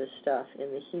remember this stuff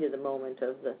in the heat of the moment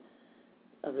of the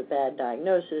bad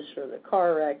diagnosis or the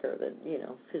car wreck or the,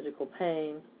 physical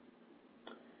pain.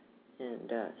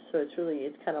 And so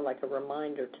it's kind of like a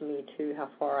reminder to me, too, how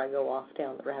far I go off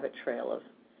down the rabbit trail of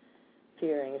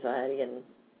fear, anxiety, and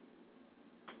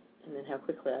then how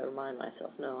quickly I remind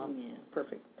myself, no, I'm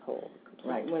perfect, whole.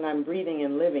 Complete. Right. When I'm breathing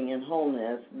and living in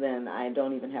wholeness, then I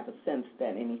don't even have a sense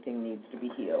that anything needs to be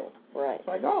healed. Right. It's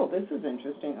like, oh, this is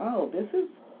interesting. Oh, this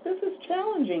is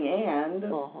challenging, and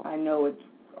I know it's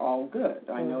all good.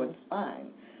 I know it's fine.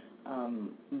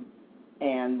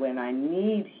 And when I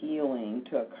need healing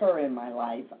to occur in my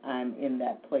life, I'm in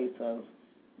that place of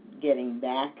getting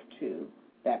back to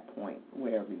that point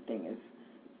where everything is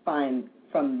fine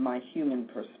from my human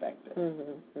perspective.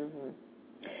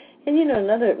 And,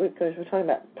 another, because we're talking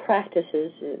about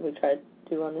practices, we try to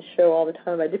do on the show all the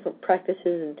time about different practices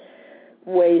and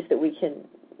ways that we can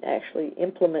actually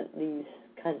implement these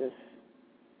kinds of,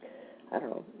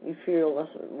 you feel,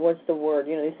 what's the word,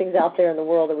 these things out there in the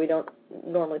world that we don't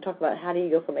normally talk about. How do you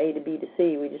go from A to B to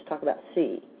C? We just talk about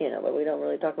C, but we don't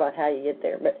really talk about how you get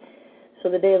there. But so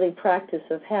the daily practice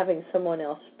of having someone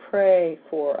else pray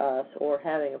for us, or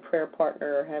having a prayer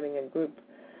partner, or having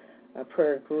a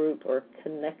prayer group, or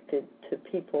connected to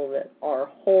people that are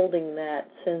holding that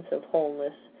sense of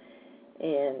wholeness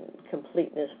and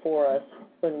completeness for us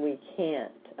when we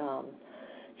can't.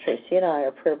 Tracy and I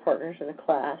are prayer partners in a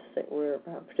class that we're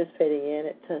participating in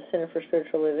at Center for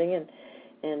Spiritual Living, and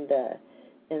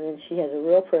then she has a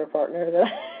real prayer partner that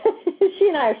she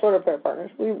and I are sort of prayer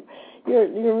partners.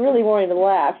 You're really wanting to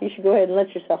laugh. You should go ahead and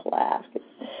let yourself laugh.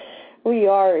 We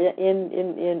are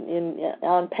in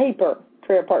on paper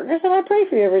prayer partners, and I pray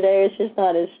for you every day. It's just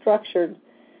not as structured.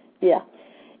 Yeah.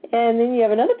 And then you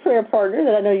have another prayer partner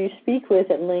that I know you speak with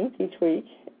at length each week,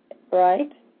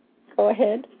 right? Go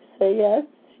ahead, say yes.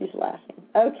 She's laughing.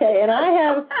 Okay, and I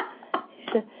have,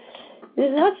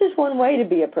 there's not just one way to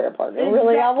be a prayer partner,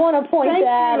 really. I want to point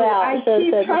that out. I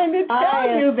keep trying to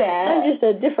tell you that. I'm just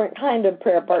a different kind of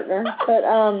prayer partner. But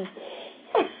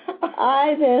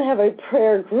I then have a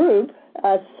prayer group,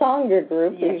 a Sangha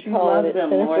group. Yes, you love them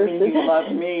more than you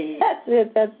love me. That's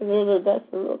it. That's the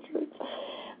real truth.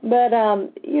 But,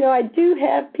 I do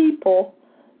have people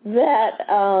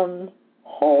that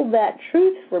hold that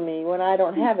truth for me when I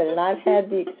don't have it. And I've had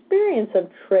the experience of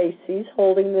Tracy's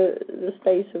holding the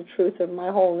space of truth of my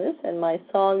wholeness, and my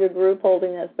Sangha group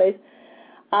holding that space.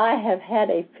 I have had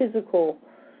a physical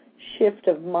shift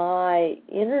of my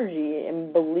energy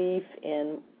and belief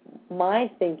in my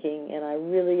thinking, and I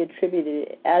really attributed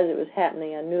it as it was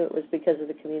happening. I knew it was because of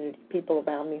the community, people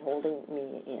around me holding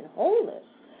me in wholeness.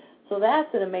 So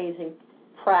that's an amazing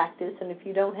practice, and if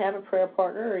you don't have a prayer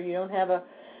partner or you don't have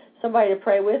somebody to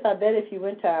pray with, I bet if you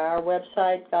went to our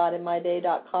website,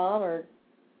 godinmyday.com, or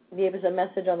gave us a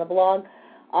message on the blog,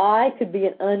 I could be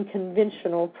an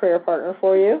unconventional prayer partner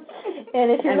for you. And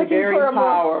if you're looking very for a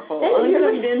powerful, more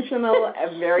unconventional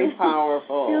and very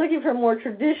powerful. If you're looking for a more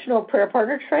traditional prayer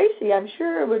partner, Tracy, I'm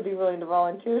sure would be willing to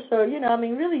volunteer. So,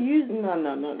 really use.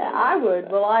 No. I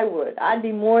would. Well, I would. I'd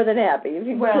be more than happy if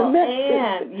you could commit.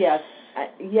 And yes,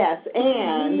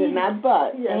 and not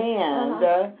but, yes.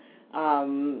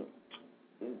 and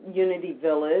Unity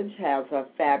Village has a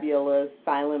fabulous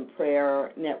silent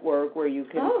prayer network where you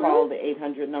can call the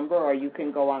 800 number, or you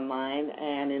can go online,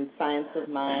 and in Science of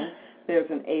Mind, there's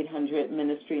an 800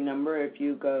 ministry number if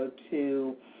you go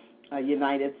to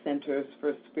United Centers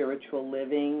for Spiritual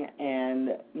Living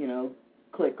and,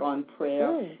 click on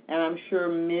prayer. And I'm sure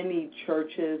many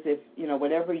churches, if,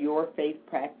 whatever your faith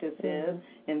practice is,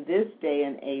 in this day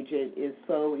and age, it is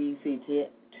so easy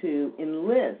to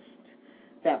enlist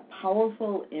that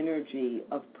powerful energy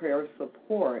of prayer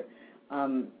support.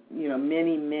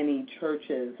 Many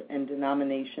churches and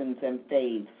denominations and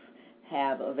faiths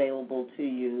have available to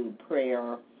you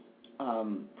prayer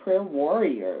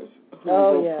warriors who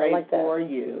will pray for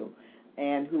you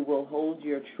and who will hold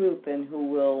your truth and who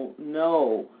will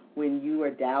know when you are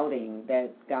doubting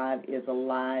that God is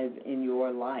alive in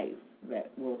your life,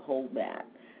 that will hold that.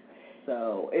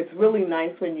 So it's really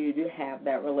nice when you do have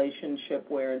that relationship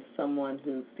where it's someone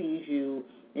who sees you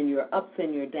in your ups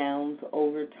and your downs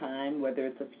over time, whether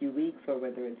it's a few weeks or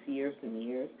whether it's years and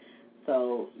years.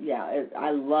 So,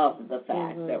 I love the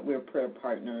fact that we're prayer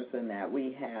partners and that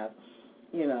we have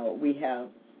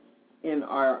in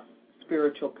our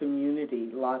spiritual community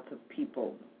lots of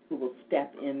people who will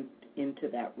step into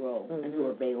that role and who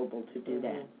are available to do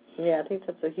that. Yeah, I think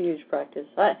that's a huge practice.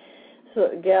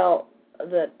 So a gal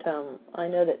that I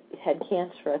know that had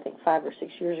cancer, I think 5 or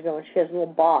 6 years ago, and she has a little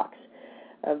box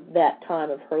of that time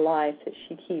of her life that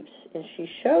she keeps, and she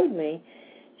showed me,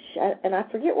 and I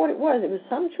forget what it was. It was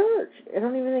some church. I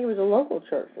don't even think it was a local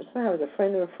church. It was a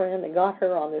friend of a friend that got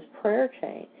her on this prayer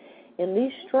chain. And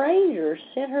these strangers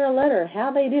sent her a letter, and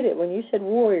how they did it, when you said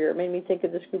warrior, it made me think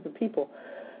of this group of people.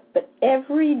 But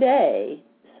every day,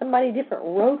 somebody different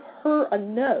wrote her a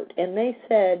note, and they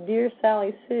said, "Dear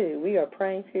Sally Sue, we are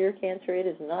praying for your cancer. It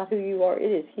is not who you are.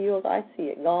 It is healed. I see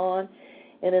it gone."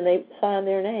 And then they signed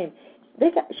their name.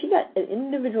 She got an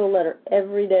individual letter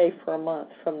every day for a month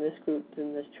from this group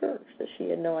in this church that she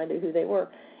had no idea who they were.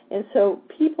 And so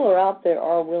people are out there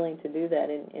are willing to do that,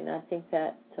 and I think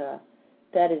that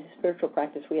that is a spiritual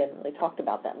practice we hadn't really talked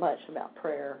about that much, about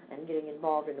prayer and getting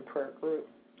involved in a prayer group.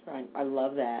 Right, I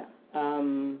love that.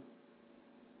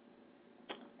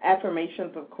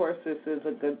 Affirmations, of course, this is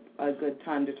a good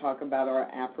time to talk about our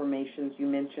affirmations. You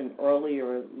mentioned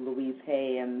earlier Louise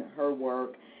Hay and her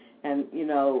work. And,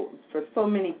 for so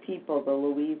many people, the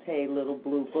Louise Hay Little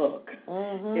Blue Book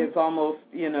is almost,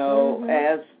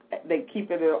 as they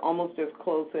keep it almost as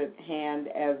close at hand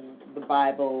as the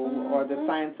Bible or the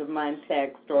Science of Mind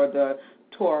text or the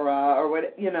Torah or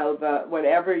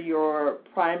whatever your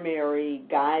primary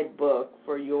guidebook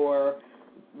for your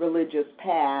religious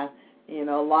path. A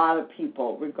lot of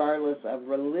people, regardless of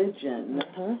religion,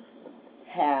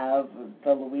 have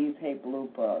the Louise Hay Blue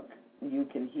Book. You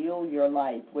can heal your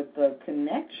life with the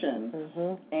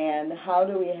connection. And how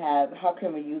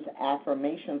can we use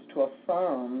affirmations to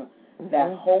affirm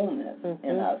that wholeness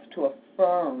in us, to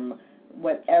affirm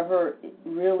whatever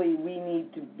really we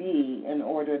need to be in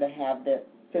order to have that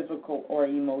physical or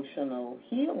emotional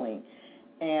healing.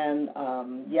 And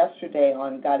yesterday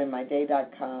on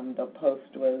godinmyday.com, the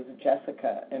post was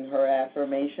Jessica and her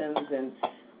affirmations, and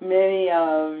many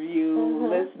of you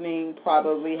listening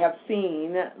probably have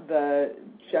seen the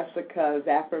Jessica's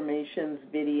affirmations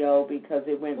video because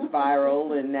it went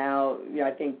viral, and now I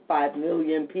think 5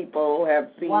 million people have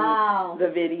seen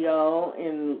the video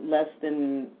in less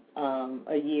than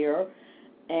a year.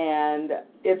 And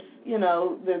it's,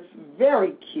 this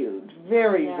very cute,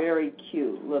 very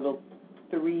cute little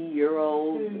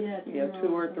 3-year-old,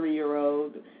 2 or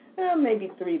 3-year-old,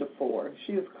 maybe 3 to 4.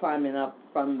 She was climbing up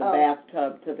from the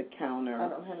bathtub to the counter. I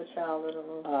don't have a child at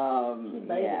all.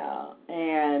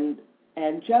 And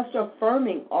and just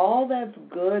affirming all that's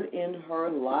good in her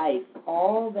life,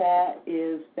 all that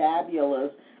is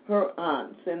fabulous, her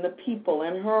aunts and the people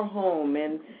in her home,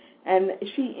 and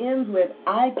she ends with,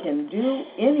 I can do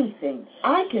anything.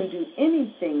 I can do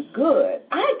anything good.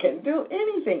 I can do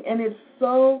anything. And it's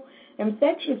so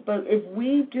infectious. But if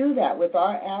we do that with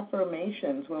our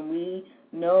affirmations, when we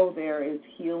know there is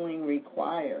healing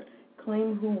required,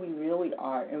 claim who we really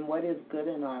are and what is good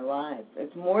in our lives.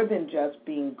 It's more than just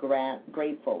being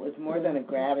grateful. It's more than a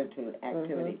gratitude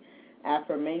activity.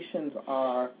 Affirmations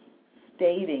are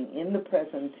stating in the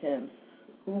present tense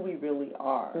who we really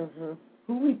are,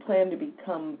 who we plan to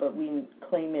become, but we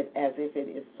claim it as if it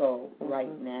is so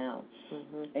right now.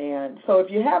 And so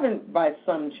if you haven't, by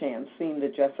some chance, seen the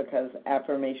Jessica's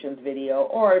Affirmations video,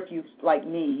 or if you've, like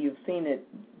me, you've seen it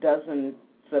dozens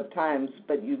of times,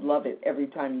 but you love it every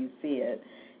time you see it,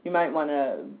 you might want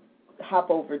to hop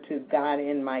over to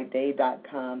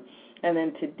godinmyday.com. And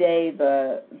then today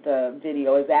the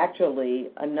video is actually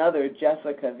another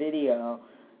Jessica video,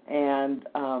 and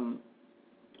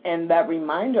that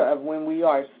reminder of when we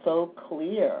are so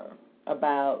clear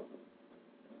about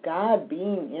God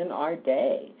being in our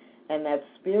day and that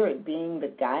Spirit being the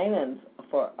guidance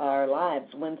for our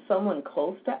lives. When someone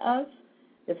close to us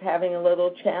is having a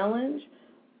little challenge,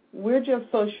 we're just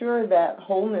so sure that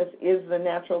wholeness is the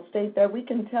natural state that we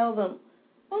can tell them,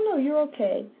 oh, no, you're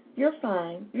okay. You're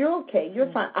fine. You're okay.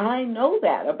 You're fine. I know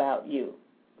that about you.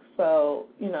 So,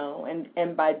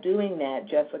 and by doing that,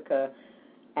 Jessica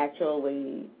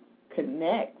actually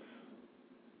connects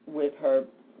with her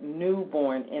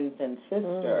newborn infant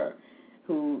sister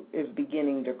who is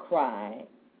beginning to cry.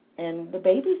 And the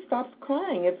baby stops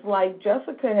crying. It's like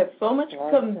Jessica has so much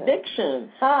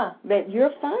conviction that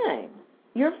you're fine.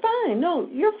 You're fine. No,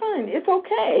 you're fine. It's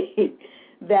okay.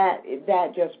 That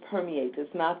just permeates.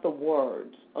 It's not the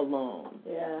words alone.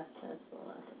 Yeah, that's the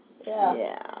one. Yeah.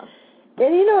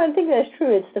 And I think that's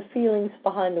true. It's the feelings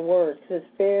behind the words. Because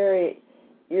it's very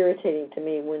irritating to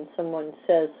me when someone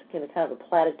says in a kind of a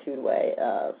platitude way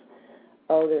of,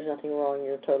 oh, there's nothing wrong,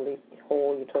 you're totally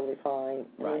whole, you're totally fine,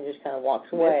 and then just kind of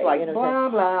walks away. It's like blah,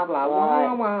 blah, blah,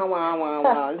 wah, wah, wah, wah,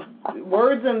 wah.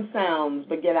 Words and sounds,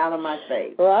 but get out of my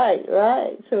face. Right.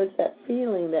 So it's that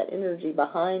feeling, that energy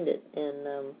behind it,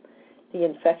 and the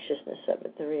infectiousness of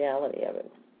it, the reality of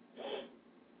it.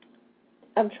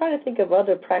 I'm trying to think of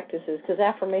other practices, because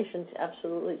affirmations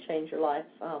absolutely change your life.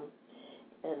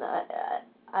 And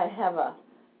I have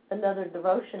another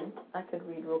devotion I could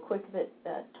read real quick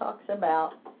that talks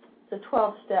about the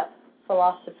 12-step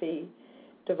philosophy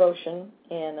devotion,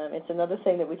 and it's another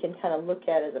thing that we can kind of look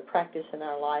at as a practice in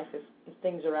our life if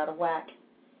things are out of whack.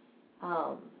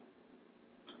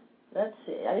 Let's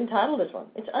see. I entitled this one.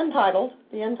 It's untitled,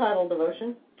 the Untitled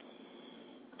Devotion.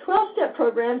 12-step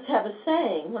programs have a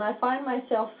saying, when I find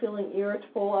myself feeling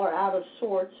irritable or out of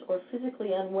sorts or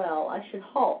physically unwell, I should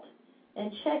halt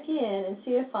and check in and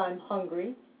see if I'm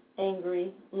hungry,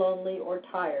 angry, lonely, or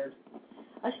tired.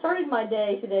 I started my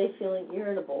day today feeling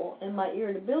irritable, and my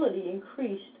irritability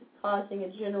increased, causing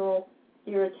a general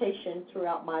irritation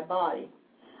throughout my body.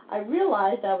 I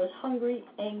realized I was hungry,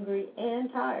 angry,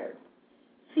 and tired.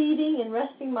 Feeding and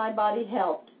resting my body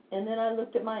helped, and then I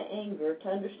looked at my anger to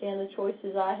understand the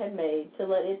choices I had made to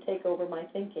let it take over my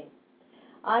thinking.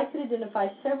 I could identify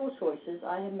several choices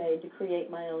I had made to create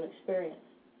my own experience.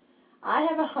 I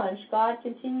have a hunch God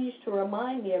continues to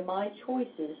remind me of my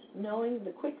choices, knowing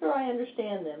the quicker I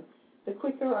understand them, the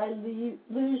quicker I lose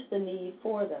the need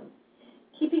for them.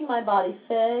 Keeping my body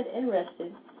fed and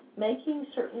rested, making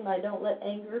certain I don't let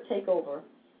anger take over,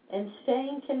 and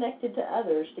staying connected to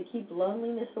others to keep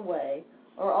loneliness away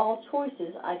are all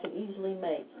choices I can easily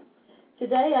make.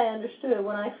 Today I understood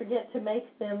when I forget to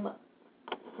make them,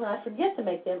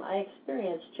 I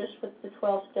experience just what the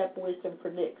 12-step wisdom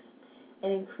predicts,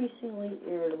 an increasingly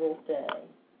irritable day.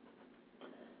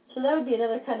 So that would be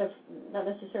another kind of, not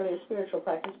necessarily a spiritual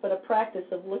practice, but a practice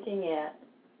of looking at,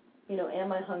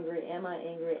 am I hungry, am I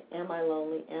angry, am I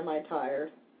lonely, am I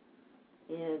tired?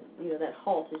 And, that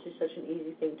halt is just such an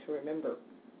easy thing to remember.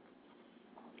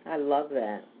 I love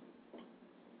that.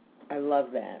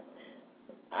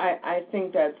 I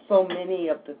think that so many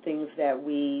of the things that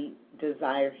we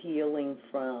desire healing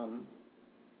from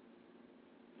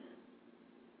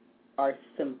are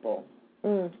simple,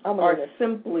 are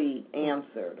simply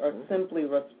answered, or simply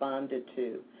responded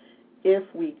to, if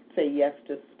we say yes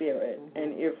to Spirit,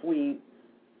 and if we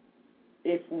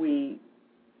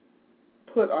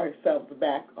put ourselves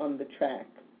back on the track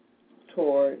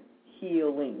toward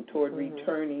healing, toward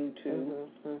returning to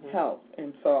health.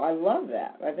 And so I love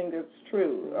that. I think it's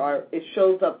true. It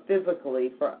shows up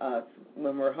physically for us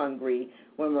when we're hungry,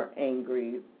 when we're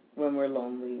angry, when we're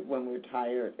lonely, when we're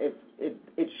tired.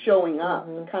 It's showing up,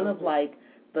 kind of like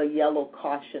the yellow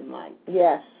caution light.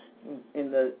 Yes.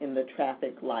 In the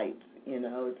traffic lights,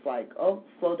 it's like, oh,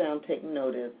 slow down, take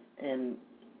notice, and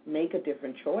make a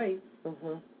different choice.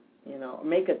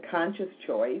 Make a conscious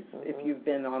choice if you've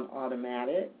been on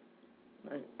automatic.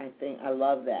 I think I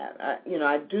love that.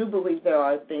 I do believe there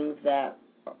are things that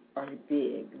are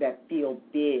big, that feel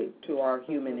big to our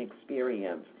human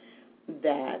experience,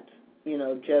 that,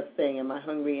 just saying, am I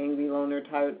hungry, angry, lonely, or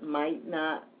tired, might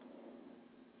not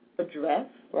address.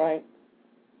 Right.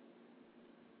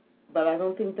 But I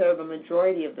don't think they're the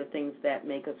majority of the things that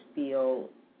make us feel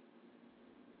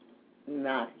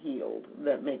not healed,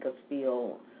 that make us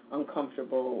feel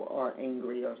uncomfortable or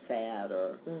angry or sad,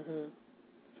 or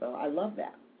so I love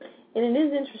that. And it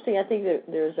is interesting. I think that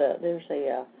there's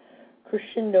a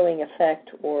crescendoing effect,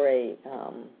 or a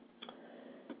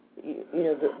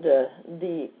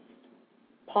the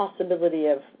possibility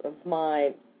of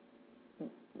my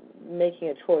making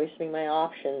a choice, my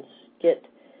options get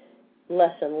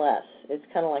less and less. It's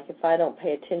kind of like if I don't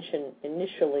pay attention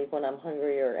initially when I'm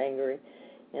hungry or angry,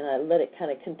 and I let it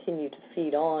kind of continue to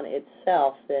feed on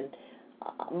itself, then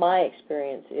my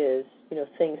experience is,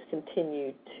 things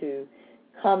continue to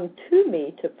come to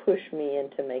me to push me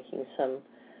into making some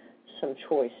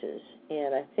choices.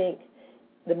 And I think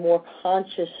the more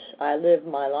conscious I live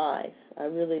my life, I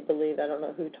really believe, I don't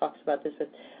know who talks about this, but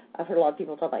I've heard a lot of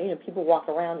people talk about, people walk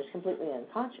around just completely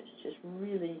unconscious, just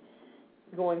really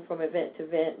going from event to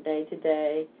event, day to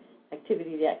day,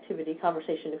 activity to activity,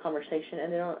 conversation to conversation,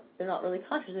 and they're not really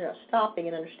conscious. They're not stopping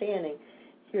and understanding,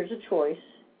 here's a choice,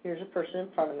 here's a person in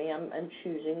front of me, I'm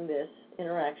choosing this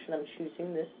interaction, I'm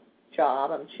choosing this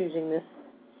job, I'm choosing this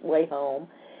way home.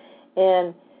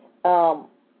 And,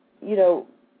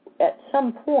 at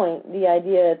some point, the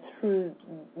idea through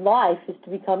life is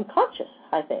to become conscious,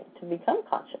 I think, to become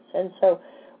conscious. And so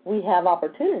we have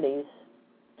opportunities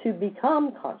to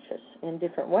become conscious in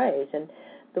different ways. And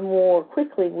the more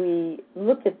quickly we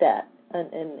look at that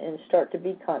and start to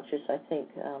be conscious, I think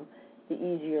the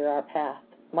easier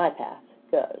my path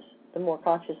goes. The more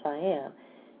conscious I am,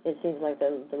 it seems like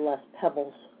the less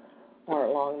pebbles are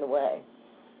along the way.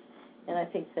 And I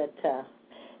think that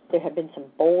there have been some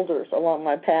boulders along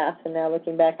my path, and now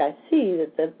looking back, I see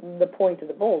that the point of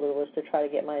the boulder was to try to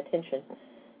get my attention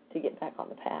to get back on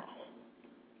the path.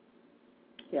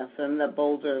 Yes, and the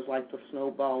boulder is like the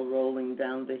snowball rolling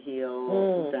down the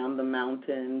hill, down the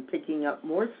mountain, picking up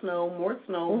more snow,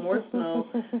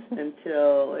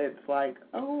 until it's like,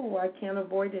 oh, I can't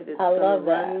avoid it. It's going to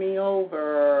run me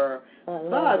over.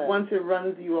 But once it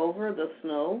runs you over, the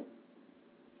snow,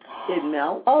 it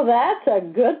melts. Oh, that's a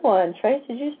good one. Trace,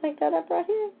 did you just make that up right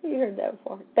here? You heard that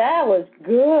before. That was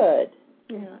good.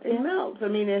 Yeah, it melts. I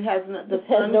mean, it has the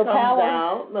sun comes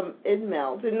out, it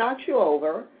melts. It knocks you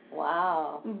over.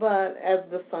 Wow. But as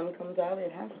the sun comes out,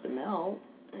 it has to melt,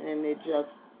 and it just,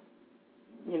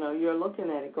 you're looking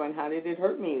at it going, how did it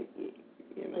hurt me?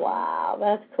 Wow,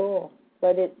 that's cool.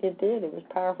 But it did. It was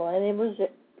powerful, and it was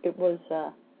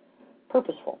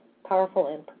purposeful, powerful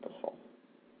and purposeful.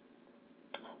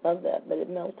 Love that, but it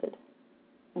melted.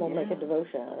 We'll make a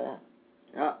devotion out of that.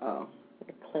 Uh-oh.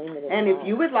 Claim it. And if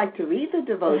you would like to read the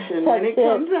devotion when it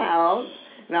comes out,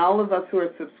 and all of us who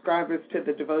are subscribers to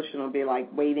the devotion will be like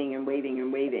waiting and waiting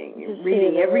and waiting,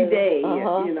 reading every day,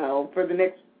 for the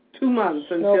next 2 months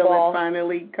until it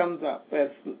finally comes up as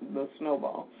the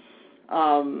snowball.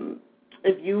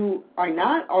 If you are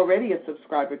not already a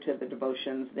subscriber to the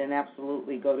devotions, then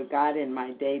absolutely go to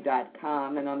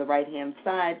godinmyday.com, and on the right-hand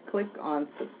side, click on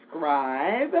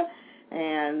subscribe,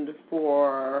 and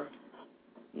for,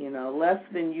 less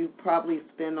than you probably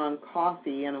spend on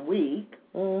coffee in a week,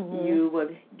 you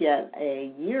would get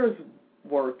a year's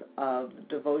worth of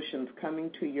devotions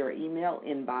coming to your email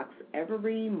inbox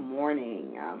every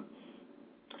morning.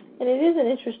 And it is an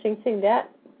interesting thing,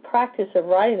 that practice of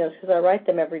writing those, because I write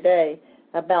them every day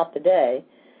about the day,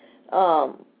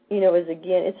 is,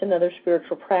 again, it's another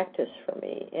spiritual practice for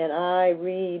me. And I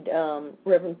read,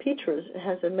 Reverend Petra's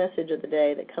has a message of the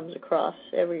day that comes across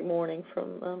every morning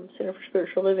from Center for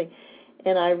Spiritual Living,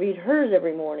 and I read hers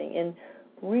every morning. And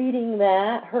reading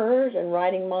hers, and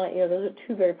writing mine, those are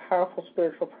two very powerful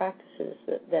spiritual practices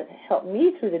that help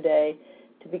me through the day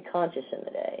to be conscious in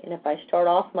the day. And if I start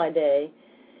off my day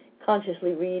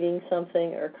consciously reading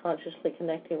something or consciously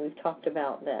connecting, we've talked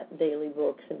about that, daily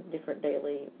books and different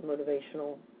daily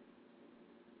motivational,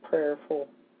 prayerful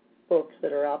books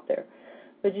that are out there.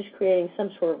 but just creating some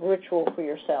sort of ritual for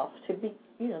yourself to be,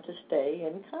 to stay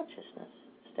in consciousness,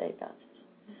 stay conscious.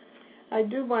 I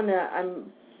do want to,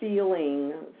 I'm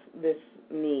feeling this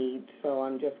need, so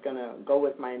I'm just going to go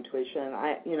with my intuition.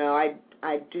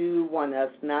 I do want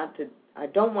us I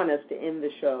don't want us to end the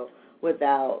show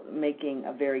without making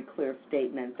a very clear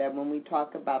statement that when we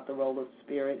talk about the role of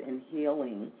spirit in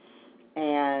healing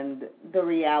and the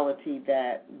reality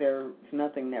that there's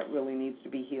nothing that really needs to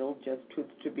be healed, just truth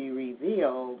to be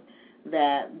revealed,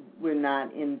 that we're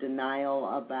not in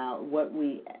denial about what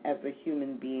we as a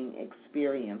human being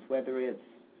experience, whether it's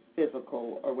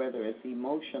physical or whether it's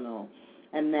emotional,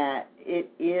 and that it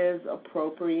is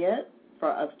appropriate for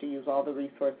us to use all the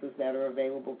resources that are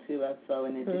available to us. So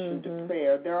in addition to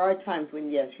prayer, there are times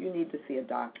when, yes, you need to see a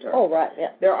doctor. Oh, right, yeah.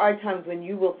 There are times when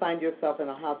you will find yourself in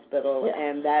a hospital,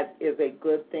 and that is a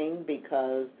good thing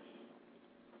because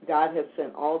God has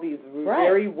sent all these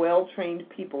very well-trained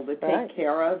people to take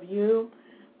care of you.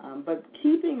 But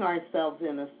keeping ourselves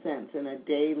in a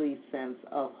daily sense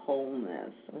of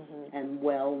wholeness and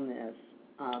wellness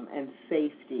and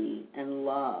safety and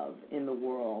love in the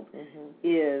world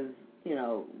is,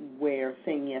 where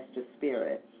saying yes to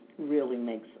spirit really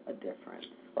makes a difference.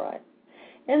 Right.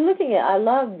 And looking at, I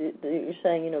love that you're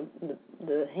saying,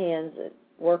 the hands that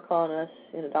work on us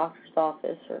in a doctor's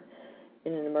office or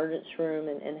in an emergency room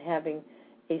and having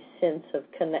a sense of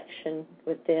connection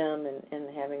with them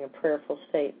and having a prayerful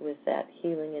state with that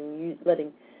healing and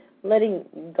letting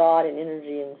God and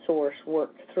energy and source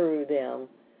work through them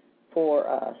for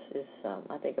us is,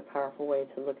 I think, a powerful way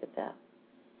to look at that.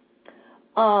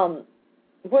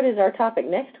 What is our topic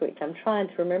next week? I'm trying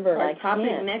to remember. Our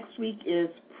topic next week is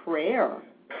prayer.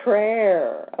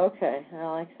 Prayer. Okay, I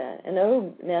like that. And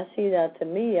now see that to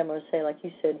me, I'm going to say, like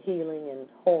you said, healing and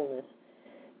wholeness.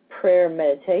 Prayer,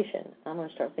 meditation. I'm going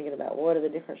to start thinking about what are the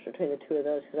difference between the two of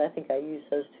those, because I think I use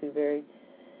those two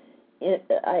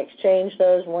I exchange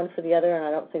those one for the other, and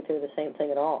I don't think they're the same thing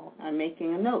at all. I'm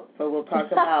making a note, so we'll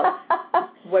talk about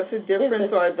what's the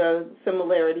difference or the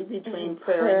similarity between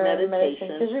prayer and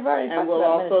meditation. We've already and we'll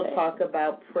also talk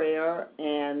about prayer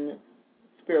and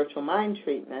spiritual mind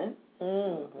treatment.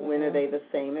 When are they the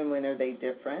same and when are they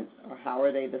different, or how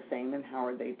are they the same and how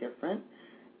are they different?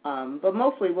 But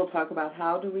mostly we'll talk about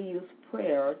how do we use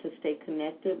prayer to stay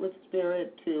connected with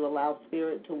spirit, to allow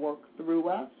spirit to work through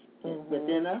us,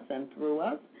 within us and through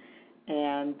us.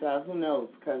 And who knows,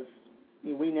 because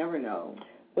we never know.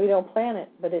 We don't plan it,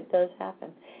 but it does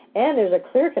happen. And there's a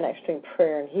clear connection between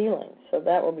prayer and healing, so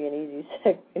that will be an easy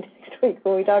segment next week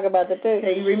when we talk about the two.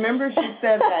 Okay, remember she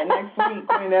said that next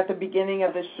week, at the beginning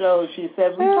of the show, she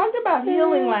said, we talked about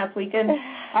healing last week, and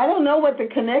I don't know what the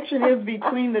connection is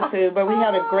between the two, but we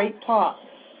had a great talk.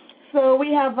 So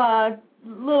we have a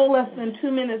little less than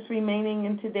 2 minutes remaining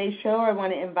in today's show. I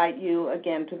want to invite you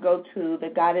again to go to the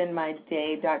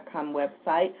GodInMyDay.com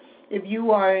website. If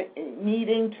you are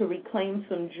needing to reclaim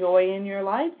some joy in your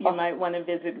life, you might want to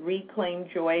visit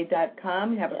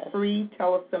reclaimjoy.com. We have a free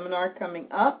teleseminar coming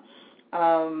up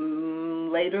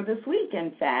later this week,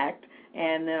 in fact,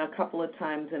 and then a couple of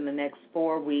times in the next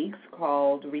 4 weeks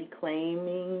called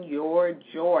Reclaiming Your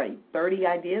Joy. 30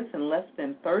 ideas in less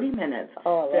than 30 minutes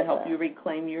to help you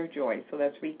reclaim your joy. So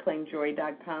that's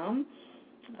reclaimjoy.com,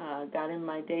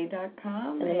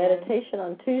 GodInMyDay.com. And the meditation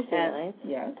on Tuesday nights.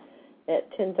 Yes.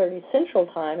 At 10:30 Central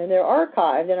Time, and they're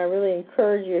archived, and I really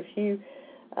encourage you, if you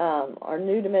are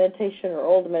new to meditation or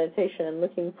old to meditation and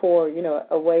looking for,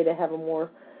 a way to have a more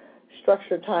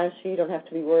structured time so you don't have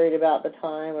to be worried about the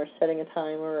time or setting a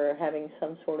timer or having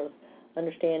some sort of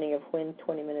understanding of when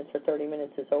 20 minutes or 30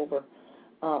 minutes is over,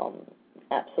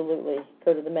 absolutely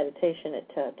go to the meditation at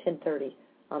 10:30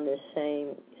 on this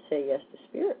same Say Yes to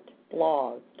Spirit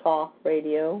blog, talk,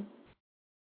 radio.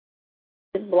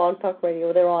 Blog Talk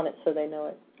Radio, they're on it, so they know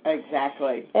it.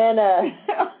 Exactly. And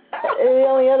the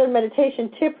only other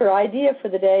meditation tip or idea for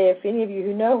the day, if any of you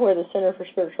who know where the Center for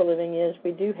Spiritual Living is,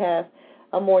 we do have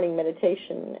a morning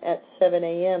meditation at 7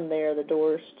 a.m. there. The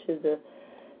doors to the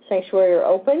sanctuary are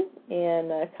open, and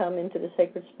come into the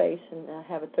sacred space and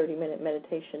have a 30-minute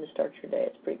meditation to start your day.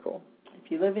 It's pretty cool.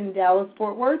 If you live in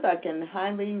Dallas-Fort Worth, I can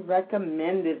highly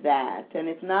recommend that. And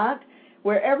if not,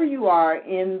 wherever you are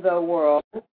in the world,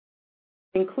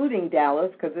 including Dallas,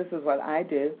 because this is what I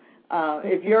do,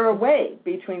 if you're away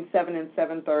between 7 and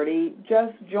 7:30,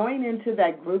 just join into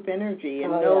that group energy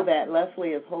and know that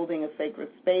Lesley is holding a sacred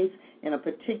space in a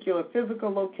particular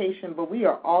physical location, but we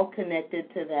are all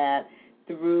connected to that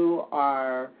through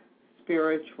our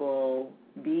spiritual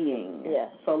being. Yes.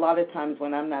 So a lot of times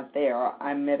when I'm not there,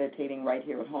 I'm meditating right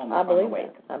here at home. I believe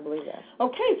awake. that. I believe that.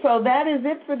 Okay, so that is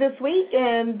it for this week,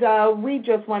 and we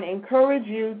just want to encourage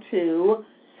you to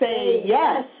say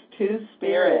yes to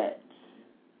Spirit.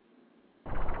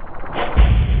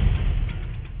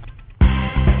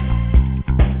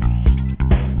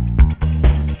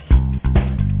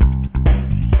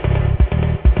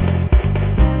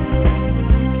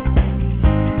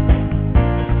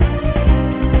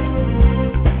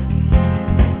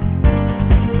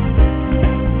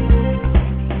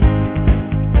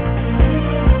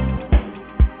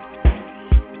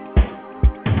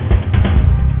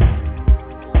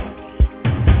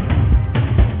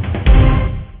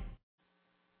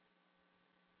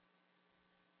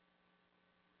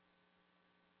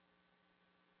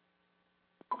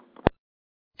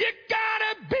 You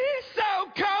gotta be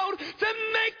so cold to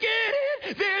make it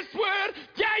in this world.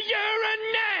 Yeah, you're a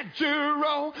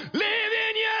natural,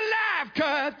 living your life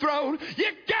cutthroat. You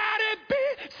gotta be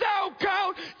so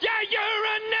cold. Yeah, you're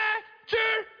a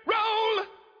natural.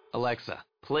 Alexa,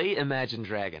 play Imagine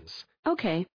Dragons.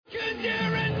 Okay. 'Cause you're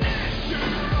a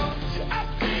natural. I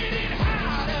beat it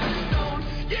hard as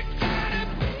stone. You gotta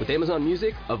be. With Amazon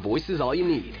Music, a voice is all you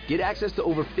need. Get access to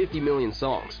over 50 million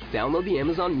songs. Download the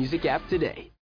Amazon Music app today.